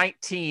 12 of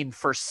 19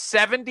 for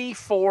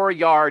 74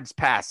 yards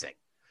passing.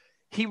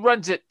 He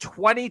runs it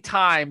 20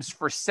 times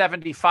for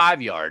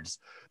 75 yards.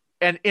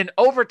 And in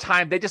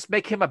overtime, they just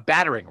make him a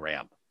battering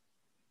ram.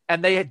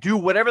 And they do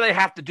whatever they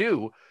have to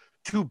do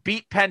to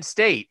beat Penn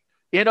State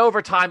in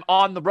overtime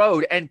on the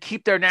road and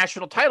keep their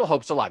national title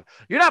hopes alive.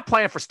 You're not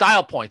playing for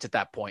style points at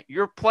that point.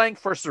 You're playing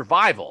for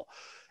survival.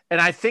 And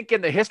I think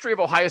in the history of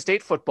Ohio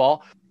State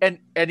football, and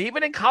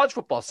even in college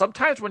football,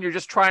 sometimes when you're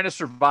just trying to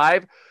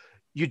survive,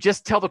 you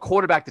just tell the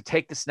quarterback to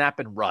take the snap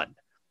and run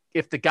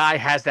if the guy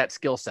has that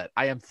skill set.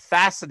 I am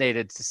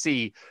fascinated to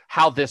see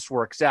how this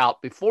works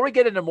out. Before we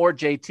get into more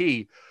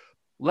JT,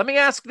 let me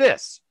ask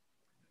this.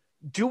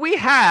 Do we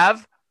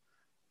have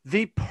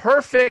the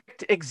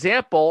perfect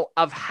example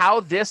of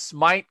how this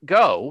might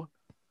go,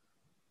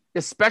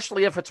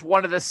 especially if it's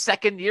one of the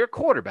second-year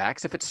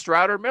quarterbacks, if it's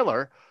Stroud or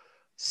Miller,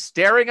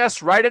 staring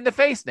us right in the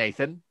face,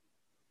 Nathan,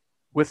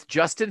 with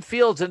Justin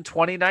Fields in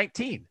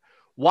 2019?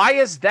 Why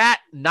is that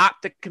not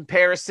the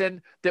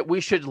comparison that we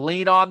should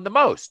lean on the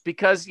most?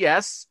 Because,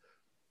 yes,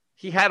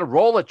 he had a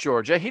role at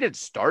Georgia. He didn't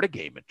start a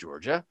game at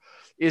Georgia.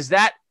 Is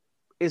that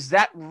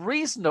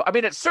reasonable? I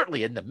mean, it's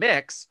certainly in the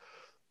mix,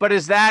 but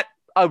is that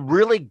a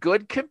really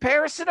good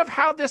comparison of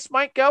how this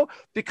might go?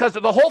 Because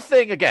of the whole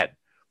thing, again,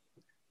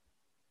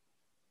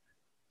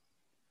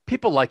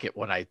 people like it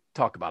when I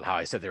talk about how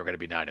I said they were going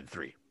to be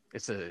 9-3.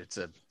 It's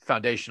a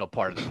foundational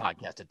part of the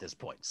podcast at this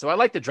point. So I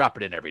like to drop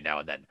it in every now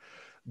and then.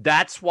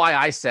 That's why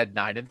I said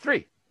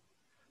 9-3,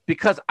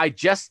 because I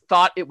just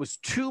thought it was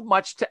too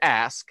much to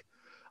ask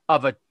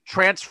of a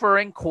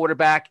transferring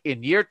quarterback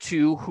in year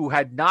 2 who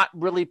had not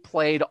really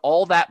played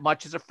all that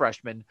much as a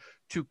freshman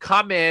to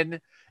come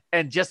in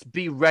and just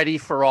be ready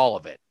for all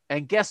of it.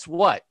 And guess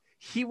what?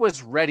 He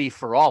was ready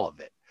for all of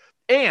it.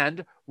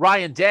 And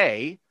Ryan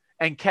Day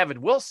and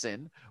Kevin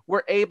Wilson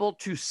were able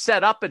to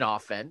set up an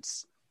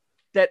offense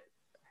that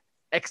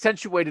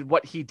accentuated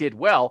what he did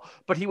well,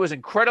 but he was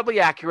incredibly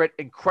accurate,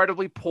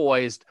 incredibly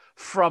poised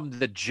from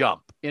the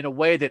jump in a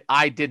way that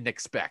I didn't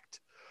expect.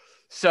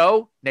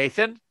 So,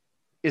 Nathan,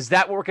 is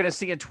that what we're going to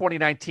see in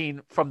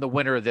 2019 from the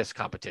winner of this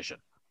competition?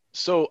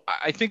 So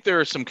I think there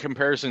are some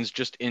comparisons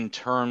just in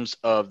terms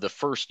of the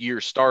first year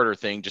starter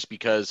thing, just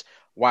because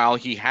while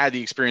he had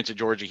the experience at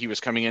Georgia, he was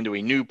coming into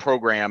a new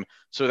program.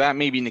 So that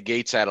maybe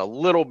negates that a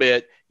little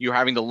bit. You're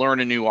having to learn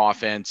a new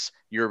offense.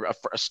 You're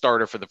a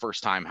starter for the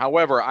first time.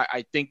 However,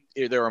 I think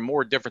there are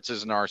more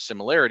differences in our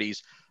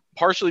similarities,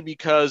 partially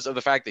because of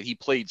the fact that he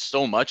played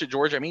so much at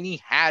Georgia. I mean,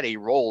 he had a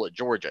role at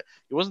Georgia.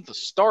 It wasn't the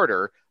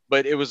starter,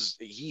 but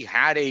he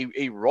had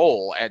a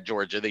role at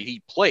Georgia that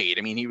he played.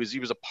 I mean, he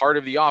was a part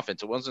of the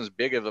offense. It wasn't as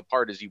big of a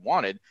part as he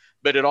wanted,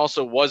 but it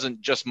also wasn't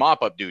just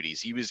mop-up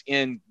duties. He was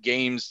in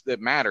games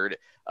that mattered,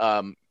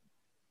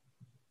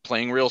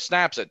 playing real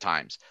snaps at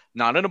times.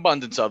 Not an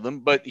abundance of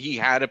them, but he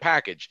had a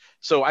package.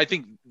 So I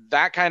think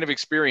that kind of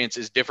experience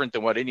is different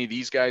than what any of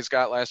these guys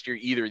got last year.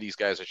 Either of these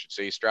guys, I should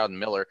say, Stroud and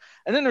Miller.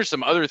 And then there's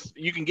some other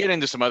you can get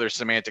into some other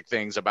semantic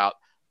things about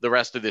the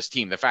rest of this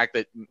team. The fact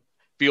that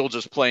Fields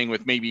is playing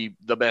with maybe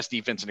the best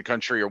defense in the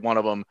country or one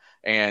of them,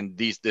 and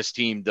this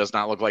team does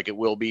not look like it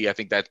will be. I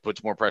think that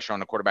puts more pressure on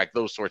the quarterback,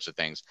 those sorts of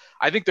things.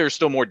 I think there's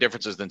still more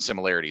differences than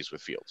similarities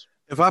with Fields.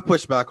 If I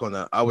push back on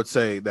that, I would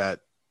say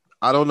that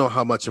I don't know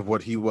how much of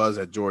what he was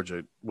at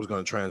Georgia was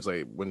going to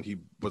translate when he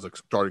was a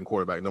starting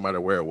quarterback, no matter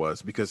where it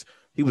was, because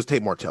he was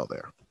Tate Martell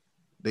there.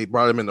 They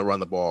brought him in to run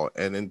the ball,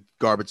 and in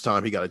garbage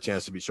time, he got a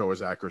chance to show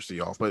his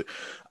accuracy off. But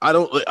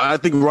I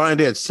think Ryan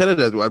Day had said it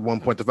at one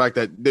point, the fact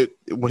that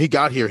when he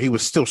got here, he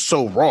was still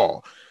so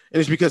raw. And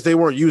it's because they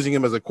weren't using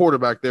him as a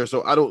quarterback there.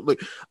 So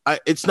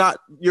it's not,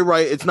 you're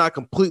right, it's not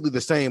completely the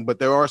same, but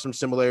there are some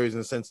similarities in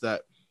the sense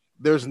that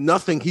there's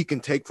nothing he can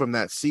take from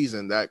that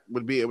season that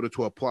would be able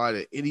to apply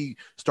to any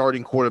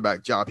starting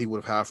quarterback job he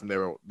would have had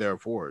from there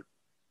forward.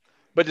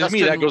 But to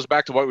me, that goes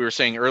back to what we were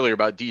saying earlier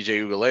about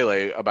DJ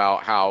Uiagalelei,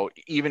 about how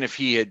even if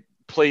he had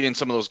played in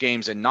some of those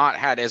games and not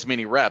had as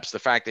many reps, the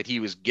fact that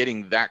he was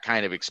getting that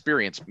kind of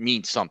experience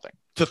means something.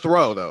 To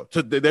throw, though.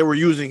 They were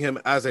using him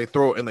as a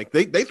throw, and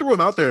they threw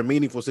him out there in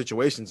meaningful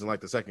situations in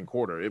the second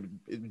quarter.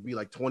 It'd be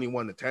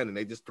 21-10, and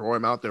they just throw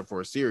him out there for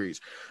a series.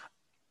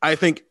 I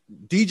think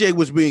DJ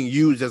was being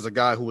used as a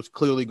guy who was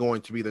clearly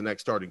going to be the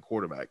next starting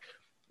quarterback.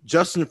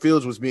 Justin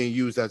Fields was being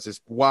used as this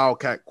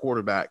wildcat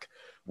quarterback,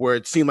 where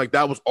it seemed like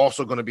that was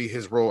also going to be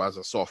his role as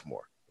a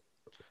sophomore.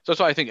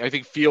 So I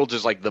think Fields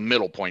is the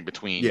middle point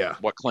between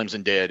what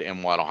Clemson did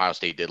and what Ohio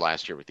State did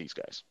last year with these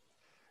guys.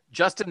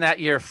 Justin that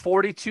year,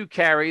 42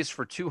 carries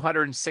for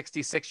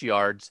 266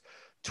 yards,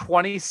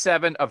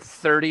 27 of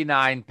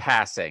 39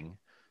 passing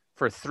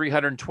for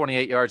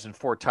 328 yards and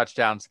 4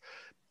 touchdowns.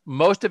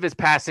 Most of his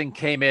passing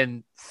came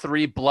in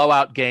 3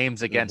 blowout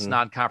games against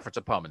non-conference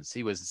opponents.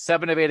 He was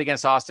 7 of 8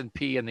 against Austin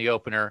Peay in the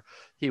opener.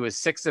 He was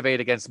 6 of 8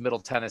 against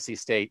Middle Tennessee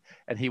State,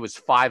 and he was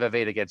 5 of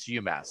 8 against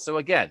UMass. So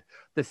again,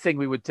 the thing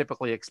we would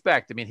typically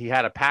expect. I mean, he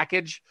had a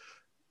package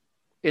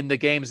in the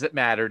games that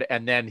mattered,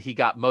 and then he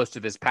got most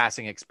of his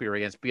passing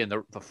experience being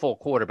the full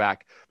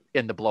quarterback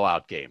in the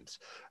blowout games.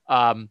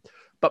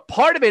 But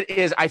part of it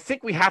is I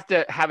think we have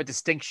to have a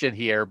distinction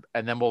here,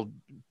 and then we'll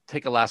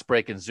take a last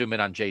break and zoom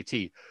in on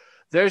JT.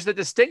 There's the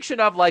distinction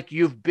of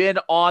you've been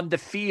on the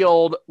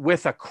field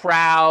with a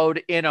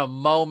crowd in a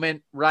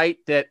moment, right?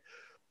 That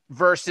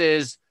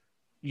versus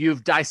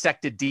you've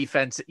dissected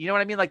defense. You know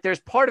what I mean? There's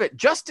part of it.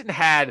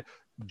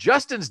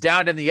 Justin's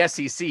down in the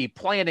SEC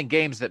playing in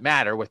games that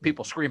matter with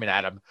people screaming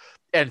at him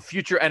and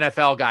future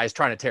NFL guys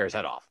trying to tear his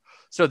head off.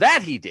 So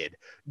that he did.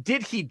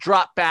 Did he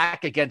drop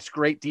back against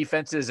great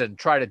defenses and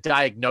try to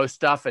diagnose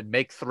stuff and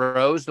make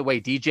throws the way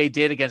DJ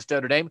did against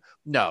Notre Dame?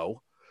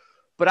 No.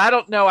 But I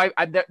don't know.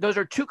 Those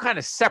are two kind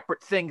of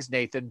separate things,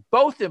 Nathan,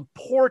 both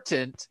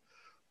important.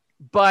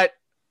 But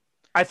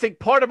I think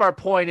part of our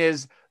point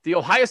is the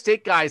Ohio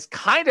State guys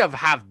kind of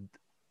have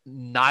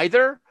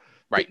neither.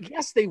 Right.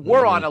 Yes, they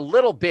were on a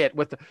little bit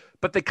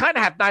but they kind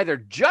of have neither.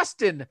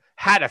 Justin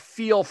had a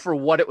feel for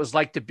what it was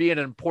like to be in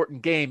an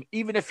important game,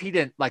 even if he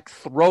didn't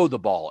throw the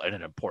ball in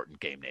an important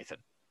game, Nathan.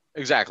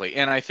 Exactly.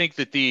 And I think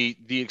that the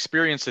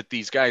experience that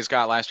these guys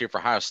got last year for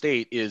Ohio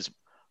State is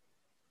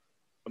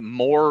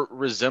more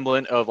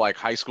resemblant of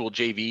high school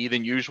JV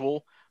than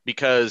usual,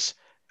 because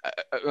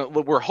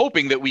we're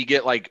hoping that we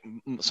get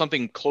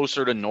something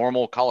closer to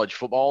normal college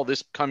football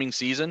this coming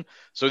season.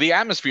 So the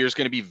atmosphere is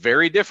going to be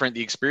very different.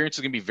 The experience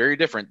is going to be very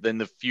different than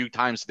the few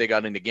times they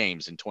got into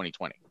games in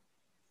 2020.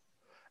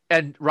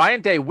 And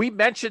Ryan Day, we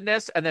mentioned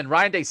this, and then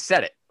Ryan Day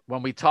said it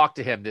when we talked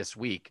to him this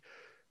week.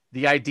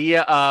 the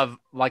idea of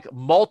like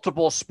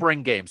multiple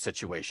spring game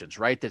situations,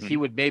 right? That he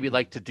would maybe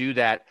like to do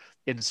that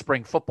in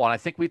spring football. And I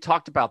think we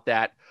talked about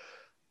that.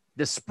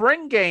 The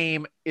spring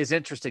game is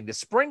interesting. The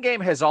spring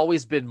game has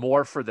always been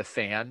more for the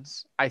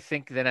fans, I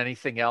think, than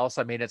anything else.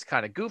 I mean, it's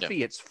kind of goofy.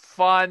 Yeah. It's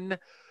fun.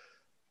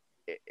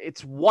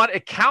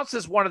 It counts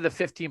as one of the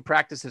 15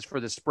 practices for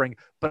the spring,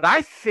 but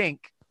I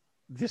think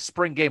the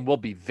spring game will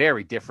be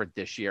very different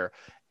this year.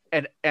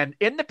 And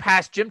in the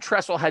past, Jim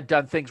Tressel had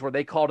done things where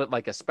they called it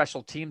like a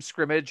special team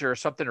scrimmage or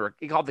something, or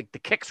he called it the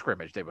kick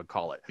scrimmage, they would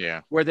call it.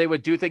 Yeah. Where they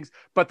would do things,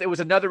 but there was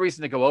another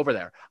reason to go over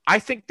there. I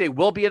think they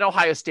will be in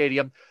Ohio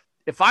Stadium.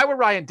 If I were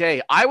Ryan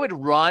Day, I would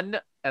run,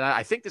 and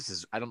I think this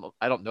is, I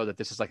don't know that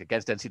this is like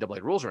against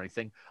NCAA rules or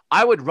anything.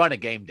 I would run a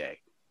game day.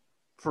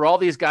 For all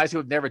these guys who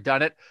have never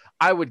done it,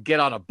 I would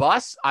get on a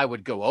bus. I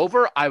would go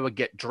over. I would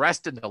get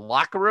dressed in the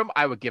locker room.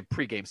 I would give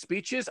pregame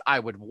speeches. I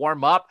would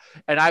warm up,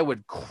 and I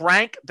would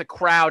crank the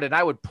crowd, and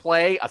I would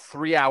play a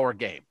 3-hour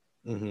game.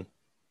 Mm-hmm.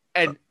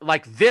 And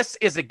like, this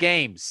is a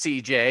game,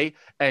 CJ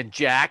and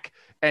Jack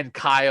and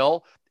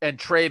Kyle and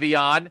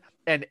Travion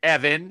and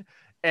Evan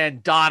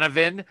and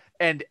Donovan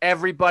and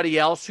everybody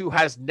else who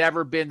has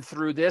never been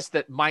through this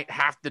that might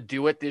have to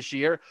do it this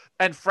year.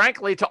 And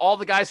frankly, to all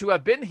the guys who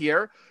have been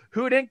here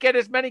who didn't get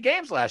as many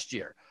games last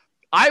year.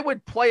 I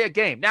would play a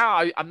game.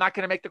 Now, I'm not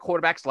going to make the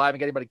quarterbacks live and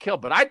get anybody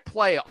killed, but I'd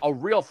play a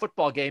real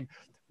football game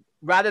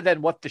rather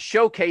than what the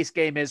showcase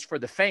game is for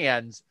the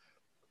fans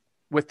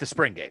with the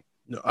spring game.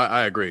 No,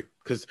 I agree.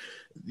 Because,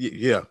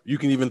 yeah, you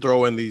can even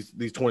throw in these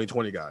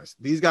 2020 guys.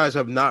 These guys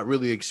have not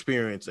really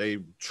experienced a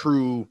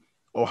true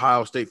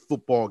Ohio State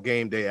football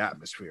game day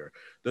atmosphere.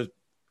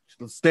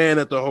 Staying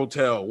at the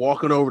hotel,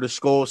 walking over to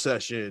school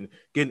session,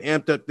 getting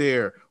amped up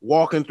there,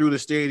 walking through the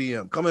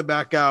stadium, coming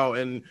back out,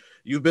 and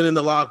you've been in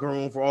the locker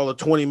room for all of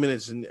 20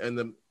 minutes and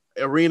the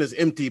arena's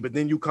empty, but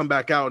then you come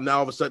back out and now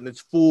all of a sudden it's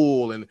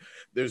full and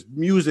there's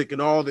music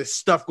and all this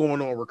stuff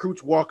going on,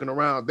 recruits walking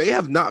around. They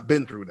have not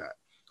been through that.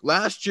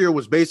 Last year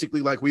was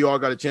basically like we all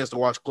got a chance to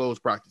watch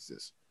closed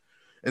practices.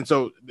 And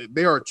so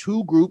there are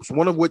two groups,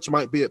 one of which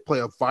might play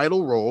a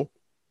vital role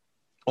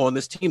on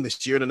this team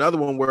this year, and another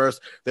one where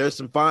there's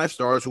some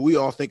 5-stars who we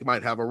all think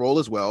might have a role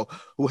as well,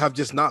 who have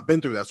just not been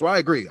through that. So I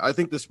agree. I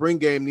think the spring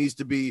game needs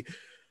to be,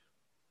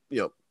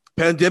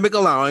 pandemic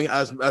allowing,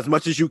 as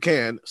much as you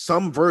can,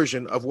 some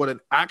version of what an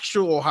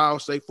actual Ohio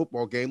State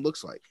football game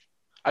looks like.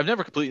 I've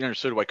never completely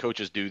understood why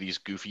coaches do these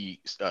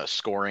goofy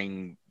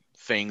scoring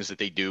things that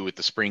they do with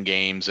the spring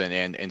games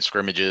and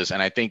scrimmages.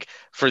 And I think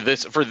for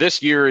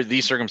this year,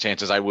 these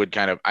circumstances, I would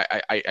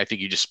I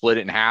think you just split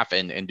it in half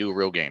and do a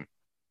real game.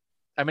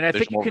 I mean, I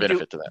think more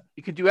benefit to that.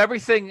 You can do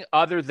everything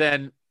other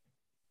than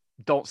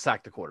don't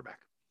sack the quarterback.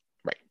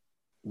 Right.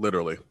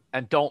 Literally.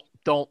 And don't,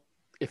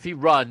 if he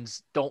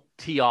runs, don't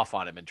tee off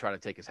on him and try to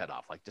take his head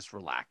off. Like, just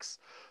relax.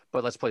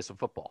 But let's play some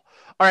football.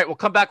 All right, we'll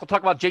come back. We'll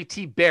talk about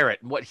JT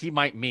Barrett and what he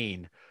might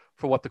mean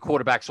for what the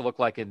quarterbacks will look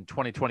like in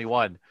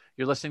 2021.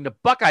 You're listening to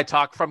Buckeye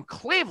Talk from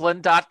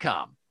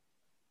Cleveland.com.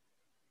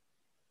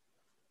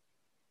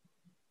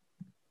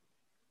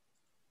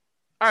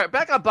 All right,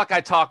 back on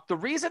Buckeye Talk. The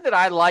reason that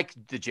I like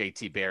the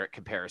JT Barrett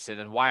comparison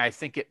and why I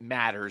think it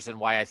matters and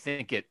why I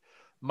think it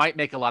might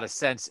make a lot of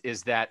sense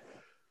is that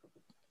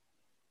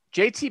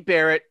JT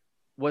Barrett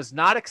was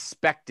not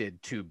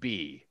expected to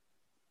be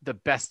the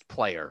best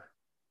player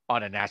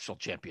on a national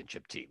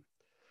championship team.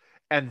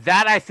 And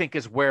that, I think,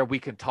 is where we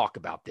can talk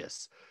about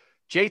this.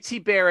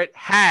 JT Barrett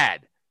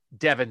had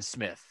Devin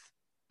Smith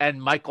and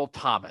Michael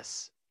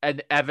Thomas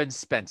and Evan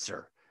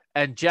Spencer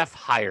and Jeff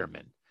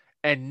Hireman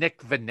and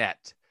Nick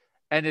Vannett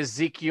and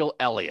Ezekiel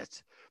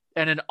Elliott,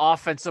 and an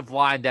offensive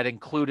line that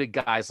included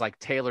guys like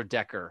Taylor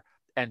Decker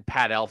and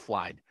Pat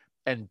Elflein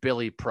and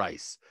Billy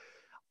Price.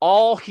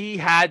 All he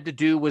had to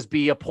do was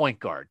be a point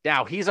guard.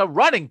 Now, he's a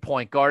running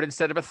point guard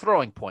instead of a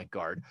throwing point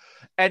guard,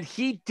 and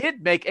he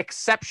did make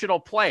exceptional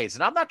plays.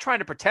 And I'm not trying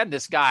to pretend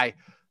this guy,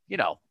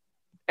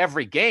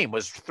 every game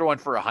was throwing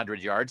for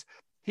 100 yards.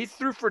 He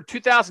threw for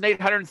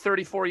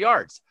 2,834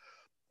 yards.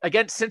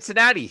 Against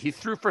Cincinnati, he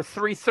threw for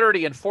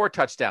 330 and 4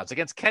 touchdowns.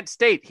 Against Kent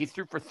State, he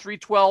threw for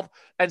 312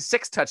 and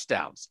 6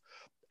 touchdowns.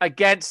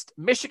 Against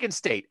Michigan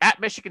State,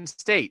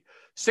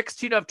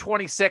 16 of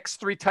 26,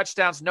 3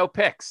 touchdowns, no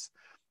picks.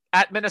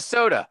 At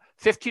Minnesota,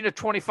 15 of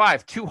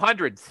 25,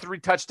 200, 3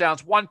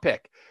 touchdowns, 1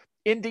 pick.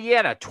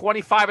 Indiana,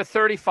 25 of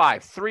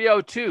 35,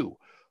 302,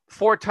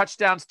 4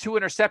 touchdowns, 2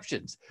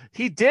 interceptions.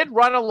 He did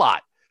run a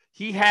lot.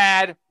 He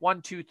had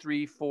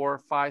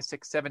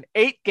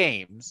 8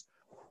 games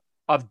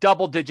of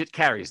double-digit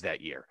carries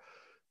that year.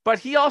 But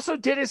he also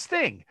did his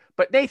thing.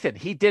 But Nathan,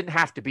 he didn't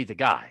have to be the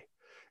guy.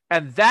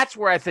 And that's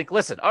where I think,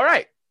 listen, all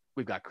right,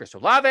 we've got Chris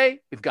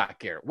Olave, we've got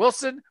Garrett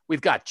Wilson, we've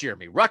got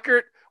Jeremy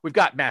Ruckert, we've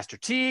got Master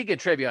Teague and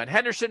Travion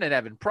Henderson and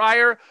Evan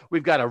Pryor.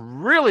 We've got a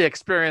really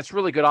experienced,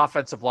 really good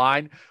offensive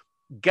line.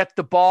 Get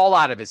the ball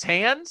out of his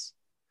hands.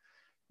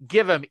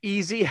 Give him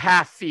easy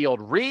half-field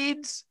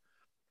reads.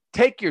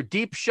 Take your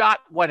deep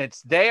shot when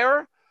it's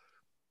there.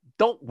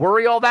 Don't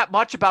worry all that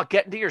much about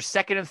getting to your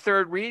second and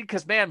third read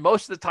because, man,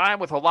 most of the time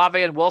with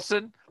Olave and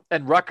Wilson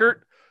and Ruckert,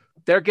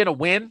 they're going to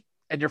win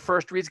and your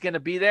first read's going to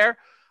be there.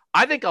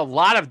 I think a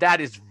lot of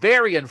that is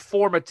very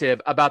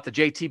informative about the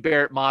JT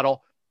Barrett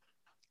model.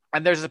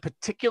 And there's a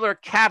particular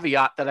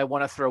caveat that I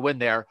want to throw in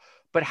there.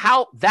 But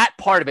how that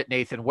part of it,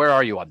 Nathan, where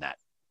are you on that?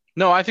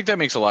 No, I think that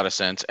makes a lot of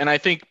sense. And I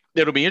think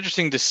it'll be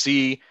interesting to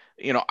see,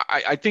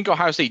 I think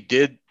Ohio State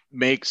did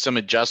make some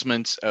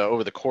adjustments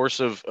over the course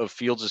of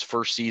Fields'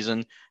 first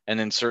season, and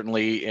then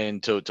certainly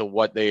into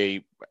what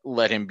they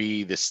let him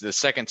be the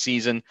second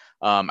season.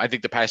 I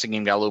think the passing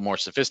game got a little more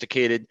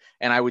sophisticated,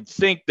 and I would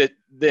think that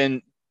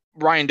then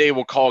Ryan Day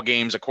will call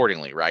games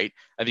accordingly, right?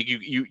 I think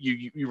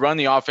you run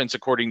the offense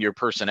according to your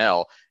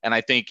personnel, and I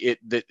think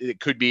it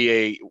could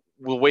be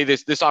the way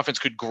this offense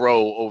could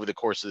grow over the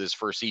course of this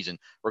first season,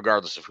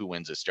 regardless of who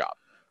wins this job.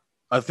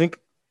 I think,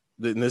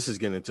 and this is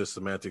getting into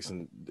semantics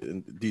and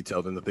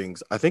detailed into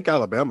things, I think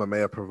Alabama may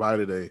have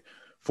provided a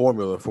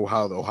formula for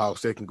how the Ohio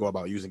State can go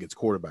about using its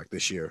quarterback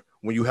this year.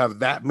 When you have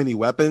that many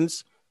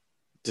weapons,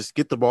 just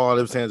get the ball out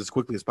of his hands as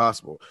quickly as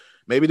possible.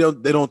 Maybe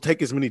they don't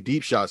take as many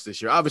deep shots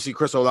this year. Obviously,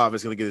 Chris Olave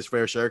is going to get his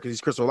fair share because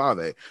he's Chris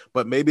Olave.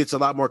 But maybe it's a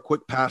lot more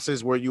quick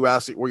passes where you're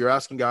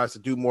asking guys to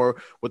do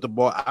more with the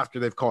ball after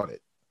they've caught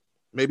it.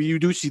 Maybe you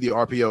do see the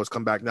RPOs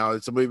come back now.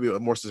 It's maybe a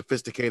more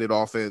sophisticated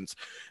offense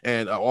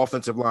and an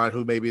offensive line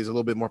who maybe is a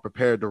little bit more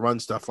prepared to run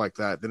stuff like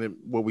that than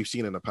what we've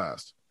seen in the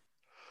past.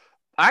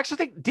 I actually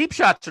think deep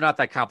shots are not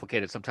that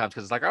complicated sometimes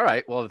because it's like, all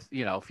right, well,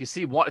 if you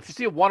see a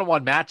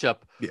one-on-one matchup,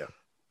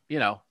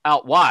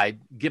 out wide,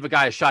 give a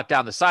guy a shot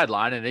down the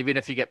sideline, and even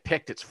if you get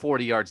picked, it's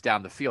 40 yards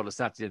down the field. It's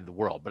not the end of the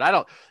world.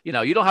 But you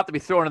don't have to be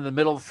throwing in the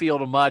middle of the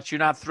field much. You're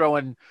not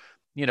throwing,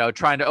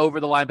 trying to over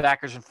the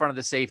linebackers in front of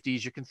the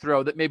safeties. You can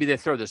throw that. Maybe they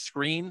throw the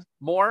screen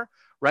more,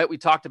 right? We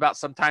talked about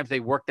sometimes they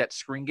work that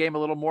screen game a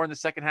little more in the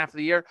second half of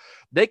the year.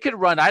 They could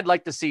run. I'd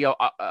like to see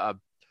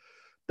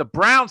the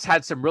Browns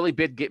had some really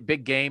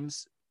big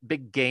gains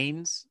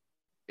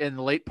in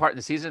the late part of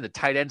the season, the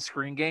tight end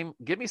screen game.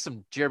 Give me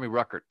some Jeremy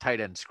Ruckert tight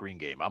end screen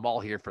game. I'm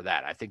all here for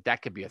that. I think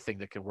that could be a thing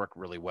that can work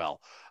really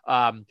well.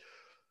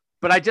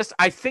 But I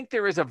think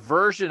there is a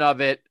version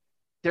of it.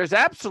 There's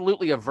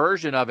absolutely a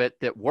version of it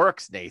that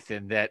works,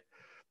 Nathan, that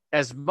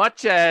as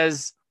much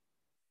as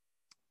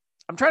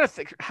I'm trying to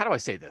think, how do I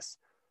say this?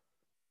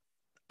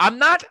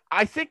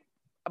 I think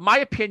my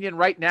opinion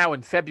right now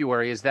in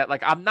February is that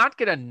I'm not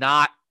going to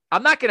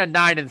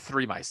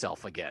 9-3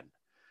 myself again.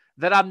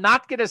 That I'm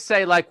not going to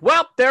say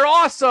well, they're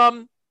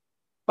awesome,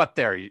 but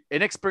their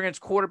inexperienced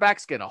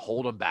quarterback's going to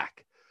hold them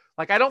back.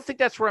 I don't think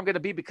that's where I'm going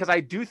to be because I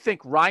do think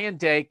Ryan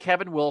Day,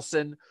 Kevin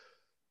Wilson,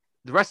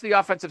 the rest of the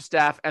offensive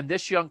staff, and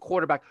this young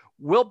quarterback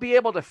will be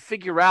able to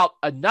figure out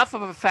enough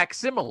of a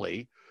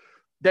facsimile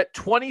that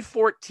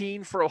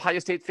 2014 for Ohio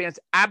State fans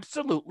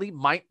absolutely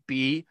might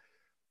be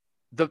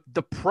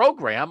the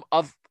program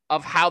of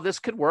how this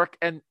could work.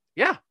 And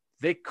yeah,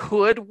 they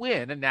could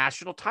win a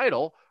national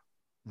title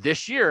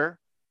this year,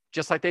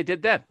 just like they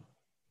did then.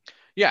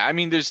 Yeah, I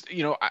mean,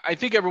 I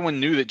think everyone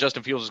knew that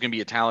Justin Fields was going to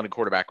be a talented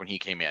quarterback when he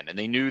came in, and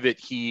they knew that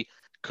he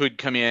could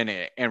come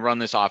in and run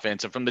this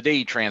offense. And from the day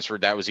he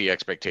transferred, that was the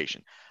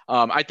expectation.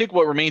 I think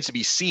what remains to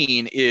be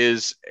seen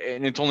is,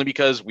 and it's only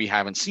because we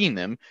haven't seen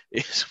them,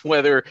 is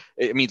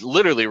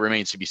literally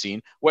remains to be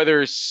seen,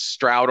 whether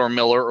Stroud or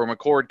Miller or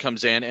McCord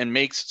comes in and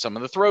makes some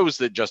of the throws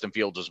that Justin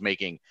Fields was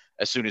making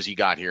as soon as he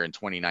got here in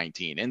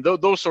 2019. And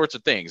those sorts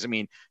of things. I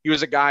mean, he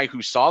was a guy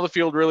who saw the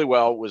field really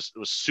well, was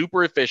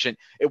super efficient.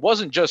 It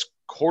wasn't just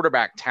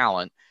quarterback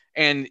talent.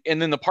 And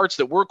then the parts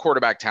that were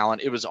quarterback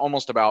talent, it was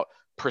almost about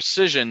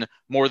precision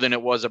more than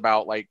it was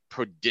about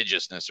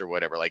prodigiousness or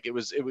whatever.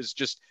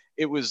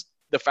 It was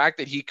the fact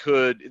that he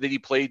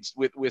played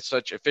with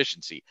such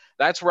efficiency.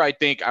 That's where I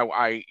think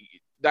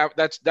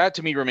that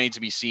to me remains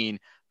to be seen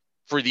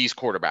for these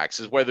quarterbacks,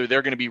 is whether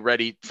they're going to be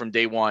ready from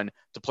day one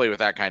to play with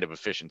that kind of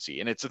efficiency.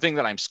 And it's the thing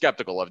that I'm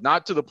skeptical of,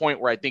 not to the point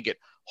where I think it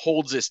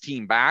holds this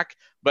team back,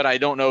 but I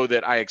don't know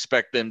that I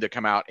expect them to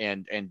come out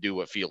and do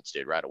what Fields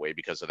did right away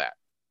because of that.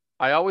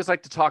 I always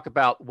like to talk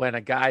about when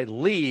a guy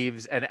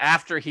leaves and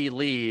after he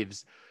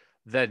leaves,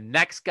 the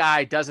next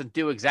guy doesn't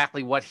do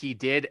exactly what he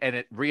did and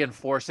it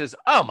reinforces,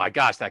 oh my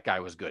gosh, that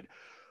guy was good.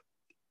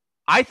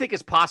 I think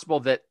it's possible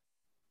that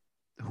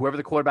whoever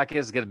the quarterback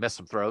is going to miss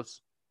some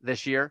throws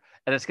this year.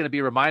 And it's going to be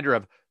a reminder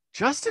of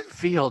Justin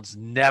Fields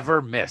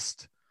never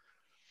missed.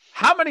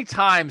 How many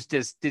times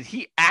did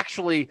he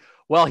actually,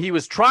 he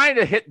was trying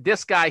to hit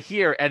this guy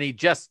here and he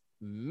just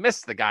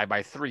missed the guy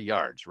by 3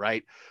 yards,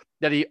 right?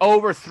 That he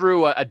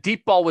overthrew a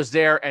deep ball was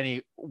there and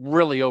he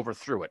really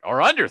overthrew it or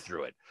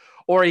underthrew it.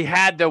 Or he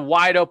had the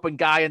wide open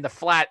guy in the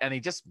flat and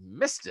he just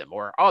missed him.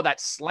 Or, that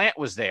slant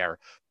was there.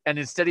 And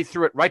instead he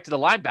threw it right to the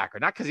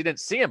linebacker, not because he didn't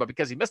see him, but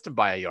because he missed him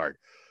by a yard.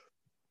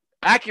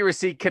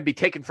 Accuracy can be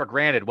taken for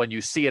granted when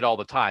you see it all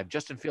the time.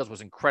 Justin Fields was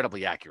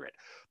incredibly accurate.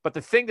 But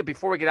the thing that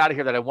before we get out of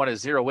here that I want to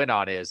zero in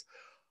on is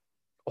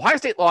Ohio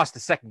State lost the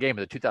second game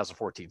of the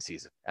 2014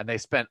 season, and they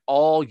spent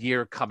all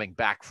year coming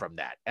back from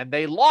that. And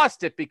they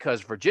lost it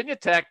because Virginia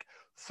Tech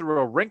threw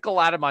a wrinkle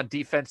at them on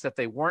defense that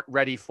they weren't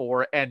ready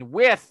for. And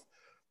with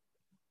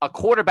a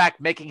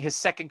quarterback making his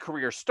second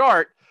career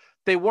start,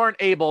 they weren't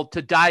able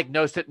to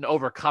diagnose it and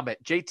overcome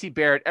it. JT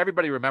Barrett,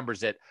 everybody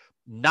remembers it.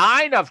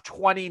 9 of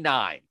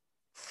 29,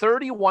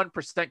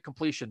 31%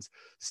 completions,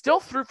 still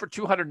threw for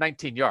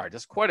 219 yards.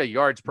 That's quite a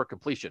yards per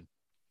completion.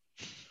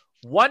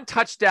 1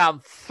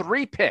 touchdown,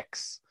 3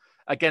 picks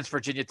against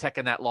Virginia Tech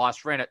in that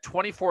loss, ran it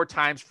 24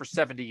 times for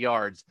 70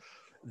 yards.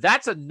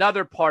 That's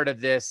another part of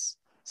this,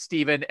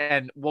 Stephen,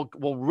 and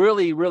we'll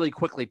really, really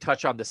quickly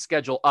touch on the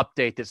schedule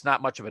update. That's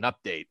not much of an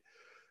update.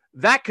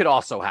 That could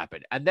also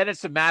happen. And then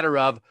it's a matter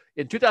of,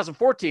 in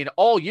 2014,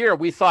 all year,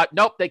 we thought,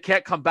 nope, they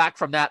can't come back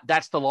from that.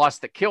 That's the loss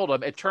that killed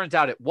them. It turns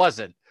out it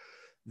wasn't.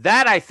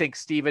 That, I think,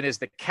 Stephen, is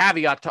the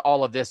caveat to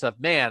all of this of,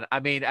 man, I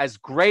mean, as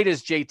great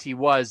as JT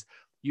was,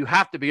 you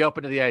have to be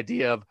open to the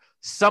idea of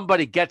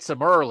somebody gets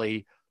them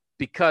early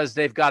because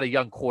they've got a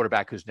young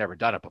quarterback who's never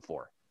done it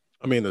before.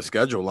 I mean, the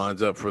schedule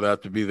lines up for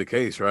that to be the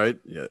case, right?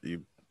 Yeah,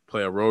 you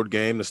play a road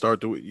game to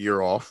start the year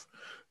off.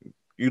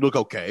 You look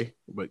okay,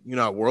 but you're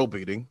not world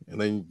beating. And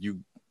then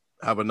you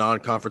have a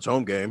non-conference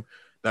home game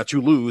that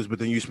you lose, but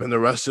then you spend the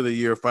rest of the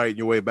year fighting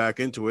your way back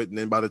into it. And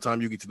then by the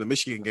time you get to the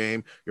Michigan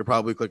game, you're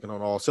probably clicking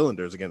on all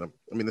cylinders again.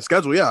 I mean, the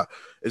schedule, yeah,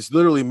 it's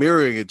literally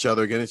mirroring each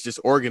other again. It's just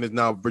Oregon is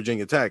now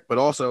Virginia Tech. But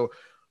also,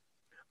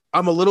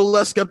 I'm a little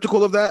less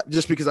skeptical of that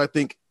just because I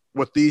think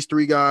with these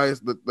 3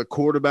 guys, the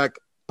quarterback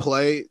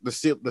play,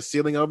 the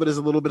ceiling of it is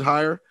a little bit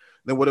higher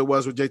than what it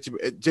was with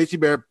JT. JT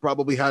Barrett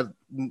probably had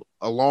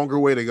a longer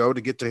way to go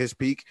to get to his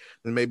peak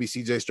than maybe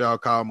CJ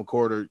Stroud, Kyle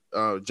McCord,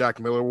 or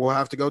Jack Miller will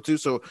have to go to.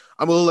 So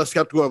I'm a little less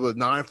skeptical of the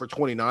 9 for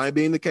 29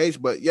 being the case.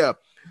 But yeah,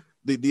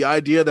 the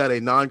idea that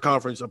a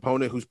non-conference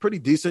opponent who's pretty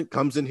decent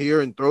comes in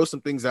here and throws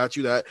some things at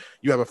you that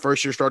you have a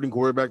first-year starting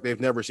quarterback they've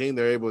never seen,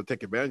 they're able to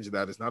take advantage of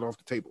that. It's not off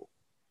the table.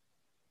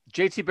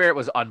 JT Barrett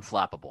was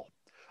unflappable.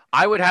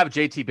 I would have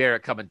JT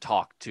Barrett come and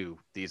talk to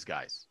these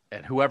guys,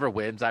 and whoever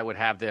wins, I would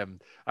have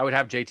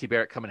JT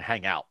Barrett come and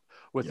hang out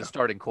with the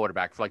starting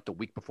quarterback for like the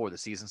week before the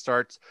season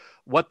starts.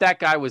 What that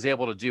guy was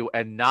able to do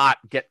and not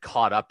get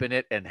caught up in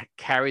it and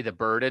carry the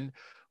burden.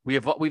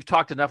 We've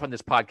talked enough on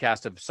this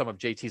podcast of some of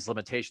JT's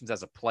limitations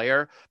as a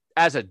player.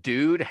 As a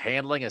dude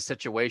handling a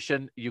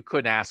situation, you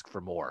couldn't ask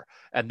for more.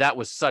 And that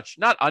was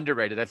not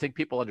underrated. I think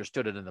people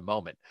understood it in the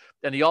moment.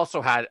 And he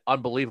also had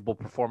unbelievable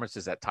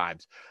performances at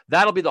times.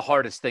 That'll be the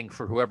hardest thing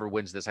for whoever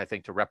wins this, I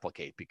think, to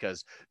replicate,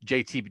 because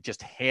JT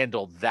just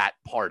handled that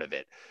part of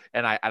it.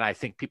 And I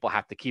think people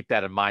have to keep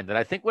that in mind. That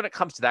I think when it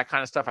comes to that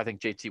kind of stuff, I think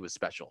JT was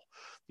special.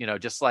 You know,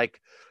 just like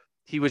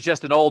he was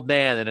just an old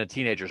man in a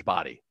teenager's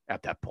body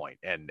at that point.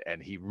 And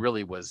he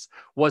really was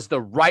the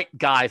right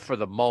guy for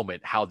the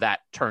moment, how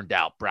that turned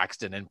out.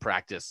 Braxton in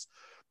practice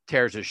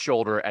tears his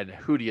shoulder, and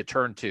who do you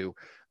turn to?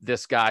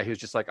 This guy who's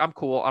just like, I'm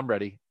cool, I'm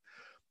ready.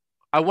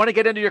 I want to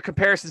get into your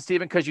comparison,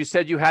 Stephen, because you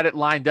said you had it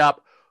lined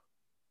up.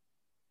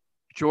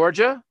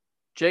 Georgia,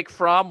 Jake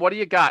Fromm, what do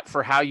you got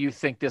for how you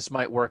think this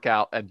might work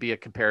out and be a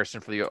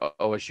comparison for the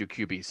OSU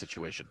QB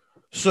situation?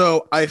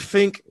 So I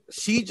think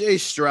CJ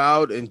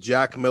Stroud and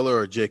Jack Miller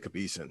or Jacob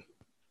Eason.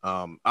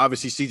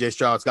 Obviously, CJ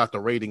Stroud's got the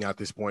rating at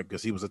this point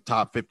because he was a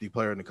top 50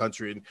 player in the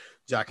country, and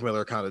Jack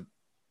Miller kind of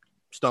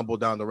stumbled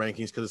down the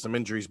rankings because of some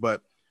injuries.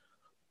 But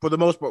for the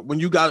most part, when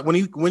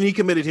he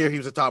committed here, he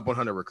was a top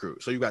 100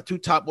 recruit. So you got 2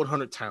 top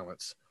 100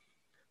 talents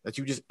that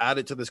you just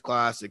added to this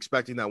class,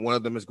 expecting that one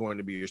of them is going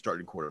to be your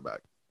starting quarterback.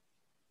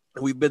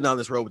 And we've been down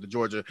this road with the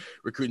Georgia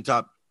recruiting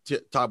top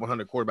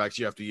 100 quarterbacks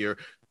year after year.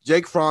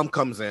 Jake Fromm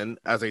comes in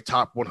as a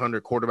top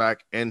 100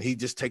 quarterback, and he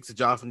just takes the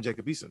job from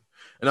Jacob Eason.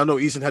 And I know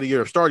Eason had a year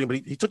of starting, but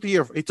he took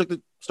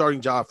the starting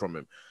job from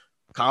him.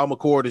 Kyle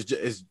McCord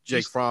is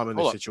Jake Fromm in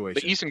this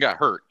situation. But Eason got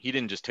hurt. He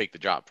didn't just take the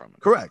job from him.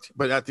 Correct.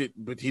 But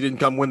he didn't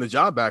come win the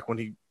job back when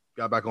he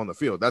got back on the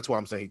field. That's why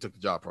I'm saying he took the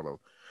job from him.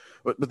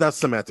 But that's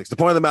semantics. The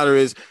point of the matter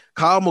is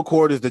Kyle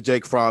McCord is the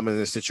Jake Fromm in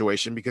this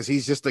situation because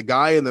he's just the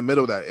guy in the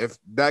middle that if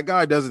that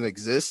guy doesn't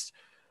exist,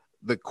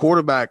 the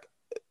quarterback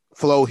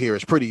flow here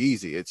is pretty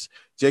easy. It's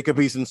Jacob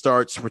Eason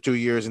starts for 2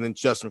 years and then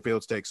Justin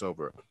Fields takes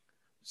over.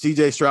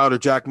 CJ Stroud or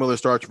Jack Miller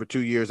starts for 2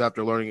 years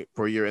after learning it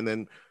for a year, and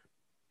then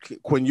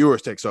Quinn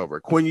Ewers takes over.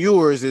 Quinn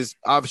Ewers is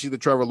obviously the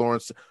Trevor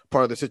Lawrence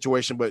part of the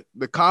situation, but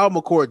the Kyle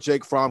McCord,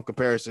 Jake Fromm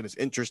comparison is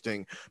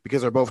interesting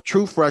because they're both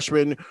true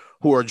freshmen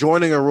who are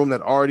joining a room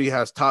that already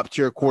has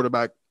top-tier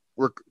quarterback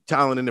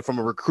talent in it from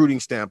a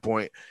recruiting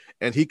standpoint,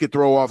 and he could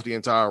throw off the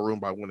entire room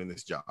by winning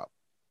this job.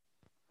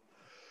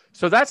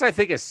 So that's, I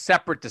think, a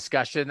separate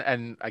discussion.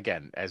 And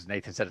again, as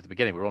Nathan said at the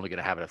beginning, we're only going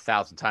to have it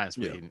 1,000 times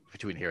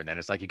between here and then.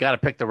 It's like, you got to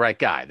pick the right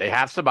guy. They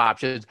have some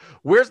options.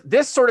 Where's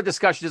this sort of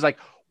discussion is like,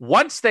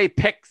 once they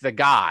pick the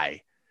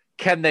guy,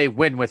 can they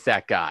win with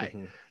that guy?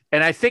 Mm-hmm.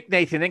 And I think,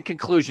 Nathan, in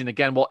conclusion,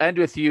 again, we'll end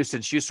with you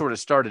since you sort of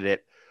started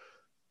it.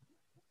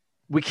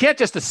 We can't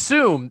just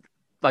assume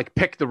like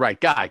pick the right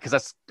guy, because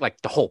that's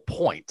like the whole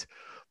point.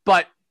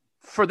 But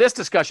for this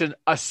discussion,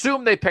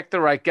 assume they pick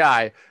the right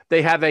guy.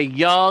 They have a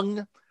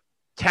young,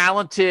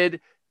 talented,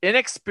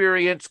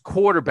 inexperienced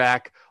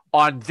quarterback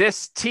on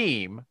this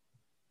team.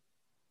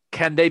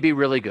 Can they be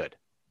really good?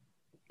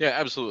 Yeah,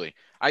 absolutely.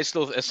 I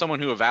still, as someone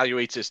who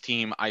evaluates this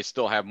team, I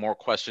still have more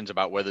questions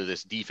about whether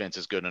this defense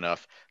is good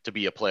enough to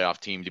be a playoff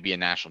team, to be a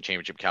national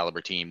championship caliber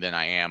team, than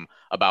I am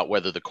about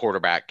whether the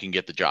quarterback can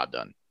get the job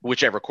done,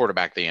 whichever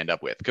quarterback they end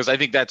up with. Because I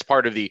think that's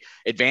part of the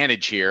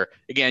advantage here.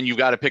 Again, you've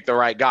got to pick the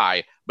right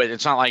guy, but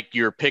it's not like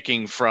you're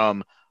picking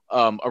from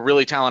a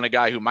really talented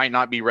guy who might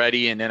not be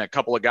ready, and then a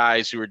couple of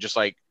guys who are just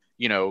like,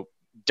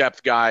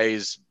 depth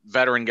guys,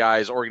 veteran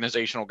guys,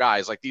 organizational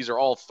guys. Like, these are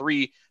all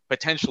three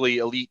potentially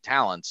elite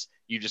talents.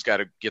 You just got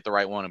to get the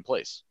right one in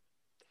place.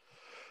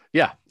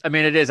 Yeah. I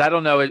mean, it is. I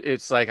don't know.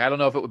 It's like, I don't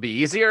know if it would be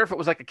easier if it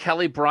was like a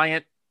Kelly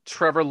Bryant,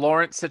 Trevor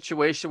Lawrence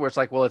situation where it's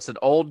like, well, it's an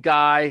old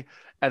guy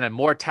and a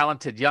more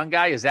talented young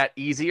guy. Is that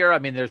easier? I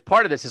mean, there's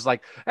part of this is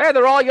like, hey,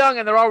 they're all young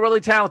and they're all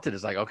really talented.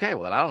 It's like, okay,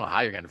 well, I don't know how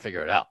you're going to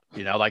figure it out.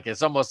 Like,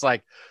 it's almost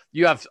like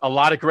you have a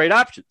lot of great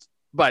options,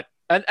 but,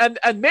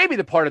 and maybe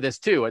the part of this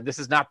too, and this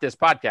is not this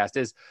podcast,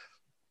 is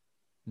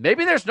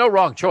maybe there's no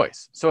wrong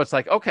choice. So it's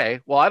like, okay,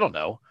 well, I don't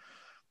know.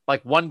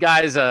 Like, one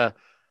guy's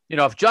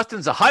if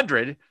Justin's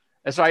 100,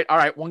 it's right. All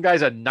right. One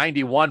guy's a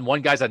 91,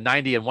 one guy's a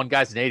 90, and one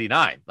guy's an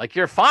 89. Like,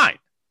 you're fine.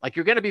 Like,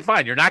 you're going to be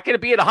fine. You're not going to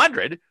be at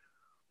 100,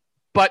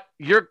 but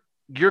you're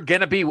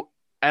going to be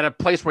at a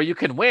place where you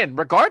can win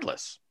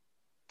regardless.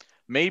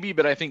 Maybe,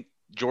 but I think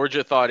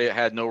Georgia thought it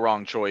had no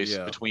wrong choice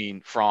between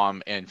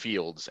Fromm and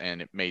Fields,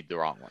 and it made the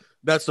wrong one.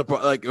 That's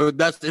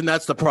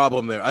that's the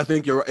problem there. I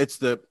think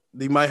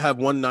they might have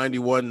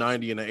 191,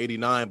 90, and an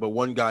 89, but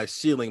one guy's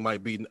ceiling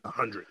might be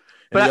 100,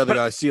 and the other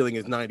guy's ceiling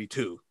is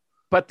 92.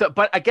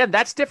 But again,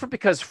 that's different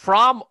because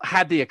Fromm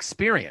had the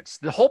experience.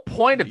 The whole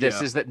point of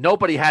this is that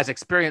nobody has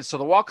experience, so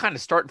they're all kind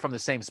of starting from the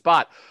same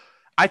spot.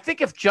 I think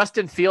if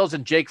Justin Fields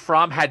and Jake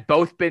Fromm had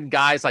both been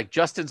guys, like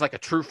Justin's like a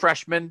true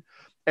freshman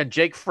and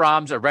Jake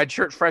Fromm's a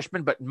redshirt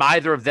freshman, but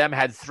neither of them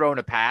had thrown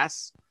a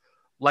pass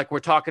like we're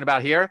talking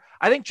about here,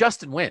 I think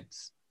Justin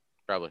wins.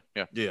 Probably,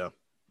 yeah. Yeah.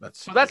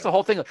 That's the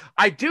whole thing.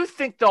 I do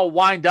think they'll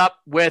wind up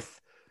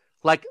with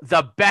like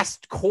the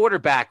best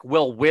quarterback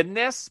will win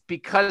this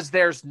because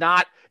there's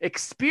not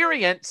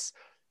experience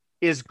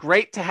is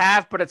great to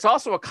have, but it's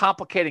also a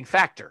complicating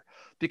factor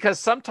because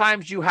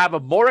sometimes you have a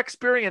more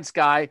experienced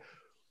guy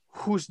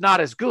who's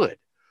not as good,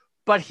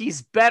 but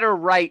he's better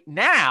right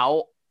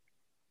now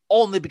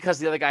only because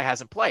the other guy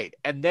hasn't played.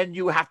 And then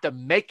you have to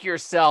make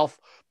yourself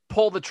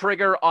pull the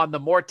trigger on the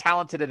more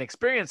talented and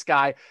experienced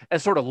guy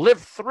and sort of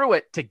live through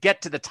it to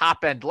get to the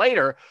top end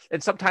later.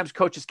 And sometimes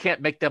coaches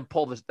can't make them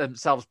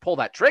themselves pull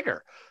that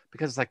trigger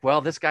because it's like, well,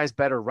 this guy's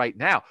better right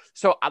now.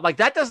 So like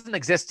that doesn't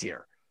exist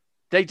here.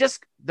 They're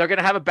going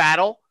to have a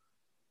battle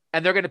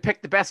and they're going to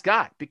pick the best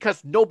guy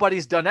because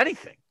nobody's done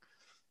anything.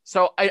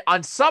 So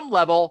on some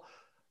level,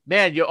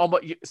 man,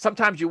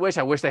 sometimes I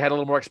wish they had a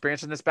little more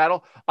experience in this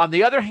battle. On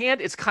the other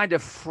hand, it's kind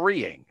of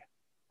freeing.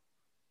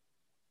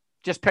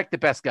 Just pick the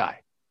best guy.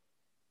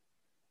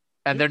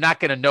 And they're not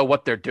going to know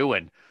what they're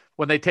doing.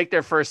 When they take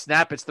their first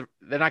snap, they're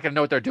not going to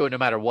know what they're doing no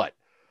matter what.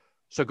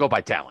 So go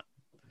by talent.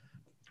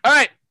 All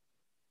right.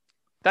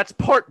 That's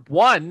part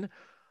one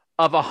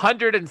of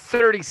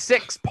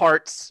 136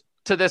 parts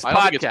to this podcast. I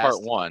don't think it's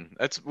part one.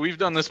 We've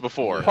done this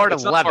before. Part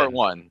it's 11. Not part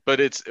one, but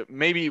it's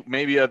maybe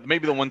the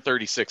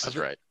 136 is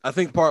right. I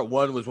think part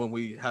one was when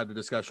we had the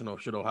discussion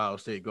of should Ohio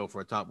State go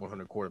for a top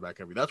 100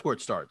 quarterback that's where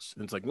it starts.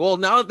 And it's like, well,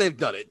 now that they've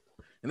done it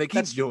and they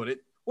keep doing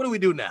it, what do we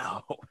do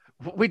now?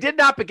 We did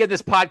not begin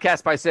this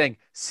podcast by saying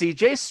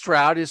CJ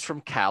Stroud is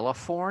from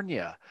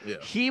California. Yeah.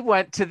 He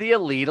went to the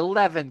Elite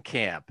 11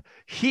 camp.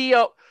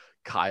 Kyle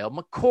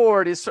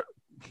McCord is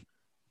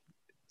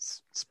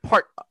it's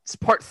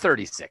part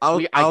 36.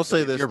 I'll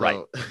say this. You're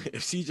right.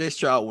 If CJ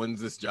Stroud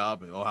wins this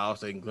job and Ohio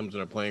State and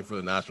Clemson are playing for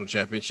the national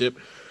championship,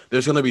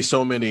 there's going to be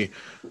so many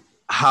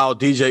how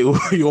DJ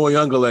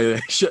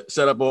Uiagalelei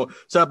set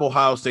up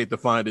Ohio State to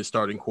find his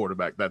starting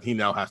quarterback that he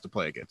now has to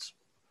play against.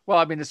 Well,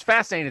 I mean, it's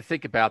fascinating to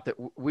think about that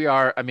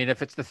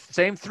if it's the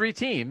same three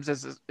teams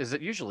as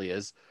it usually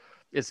is,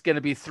 it's going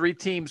to be three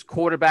teams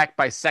quarterbacked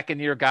by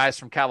second-year guys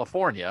from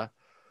California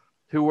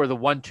who were the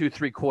 1, 2,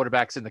 3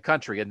 quarterbacks in the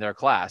country in their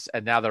class.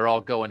 And now they're all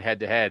going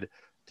head-to-head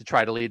to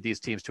try to lead these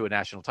teams to a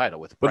national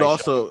title. But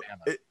also,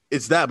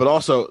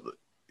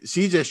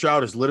 CJ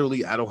Stroud is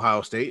literally at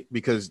Ohio State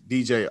because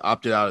DJ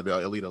opted out of the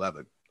Elite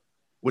 11,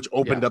 which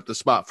opened up the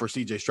spot for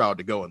CJ Stroud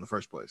to go in the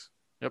first place.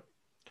 Yep.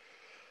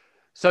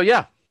 So,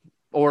 yeah.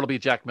 Or it'll be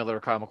Jack Miller or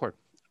Kyle McCord.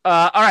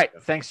 All right.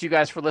 Thanks, you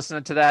guys, for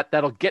listening to that.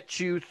 That'll get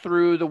you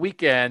through the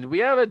weekend. We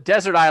have a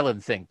Desert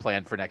Island thing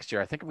planned for next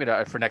year. I think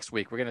for next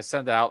week. We're going to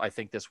send it out, I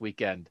think, this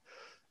weekend.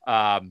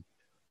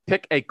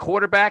 Pick a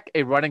quarterback,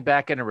 a running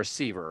back, and a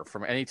receiver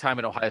from any time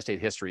in Ohio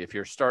State history. If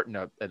you're starting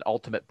an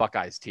ultimate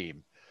Buckeyes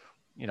team,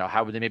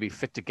 how would they maybe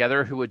fit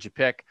together? Who would you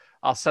pick?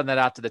 I'll send that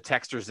out to the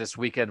texters this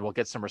weekend. We'll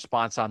get some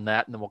response on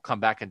that, and then we'll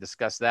come back and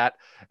discuss that.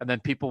 And then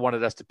people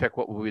wanted us to pick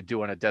what we would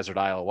do on a desert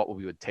island, what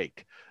we would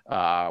take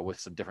with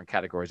some different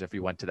categories if we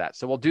went to that.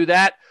 So we'll do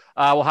that.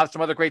 We'll have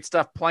some other great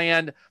stuff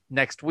planned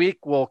next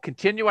week. We'll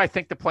continue. I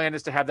think the plan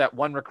is to have that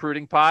one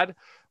recruiting pod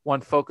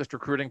one focused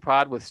recruiting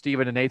pod with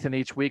Steven and Nathan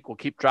each week. We'll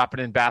keep dropping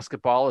in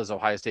basketball as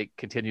Ohio State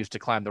continues to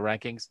climb the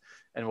rankings.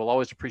 And we'll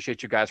always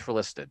appreciate you guys for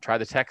listening. Try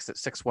the text at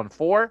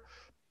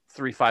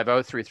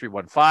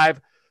 614-350-3315.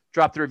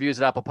 Drop the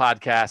reviews at Apple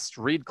Podcasts.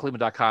 Read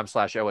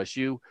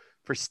Cleveland.com/OSU.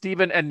 For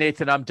Steven and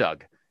Nathan, I'm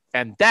Doug.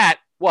 And that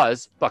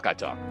was Buckeye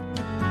Talk.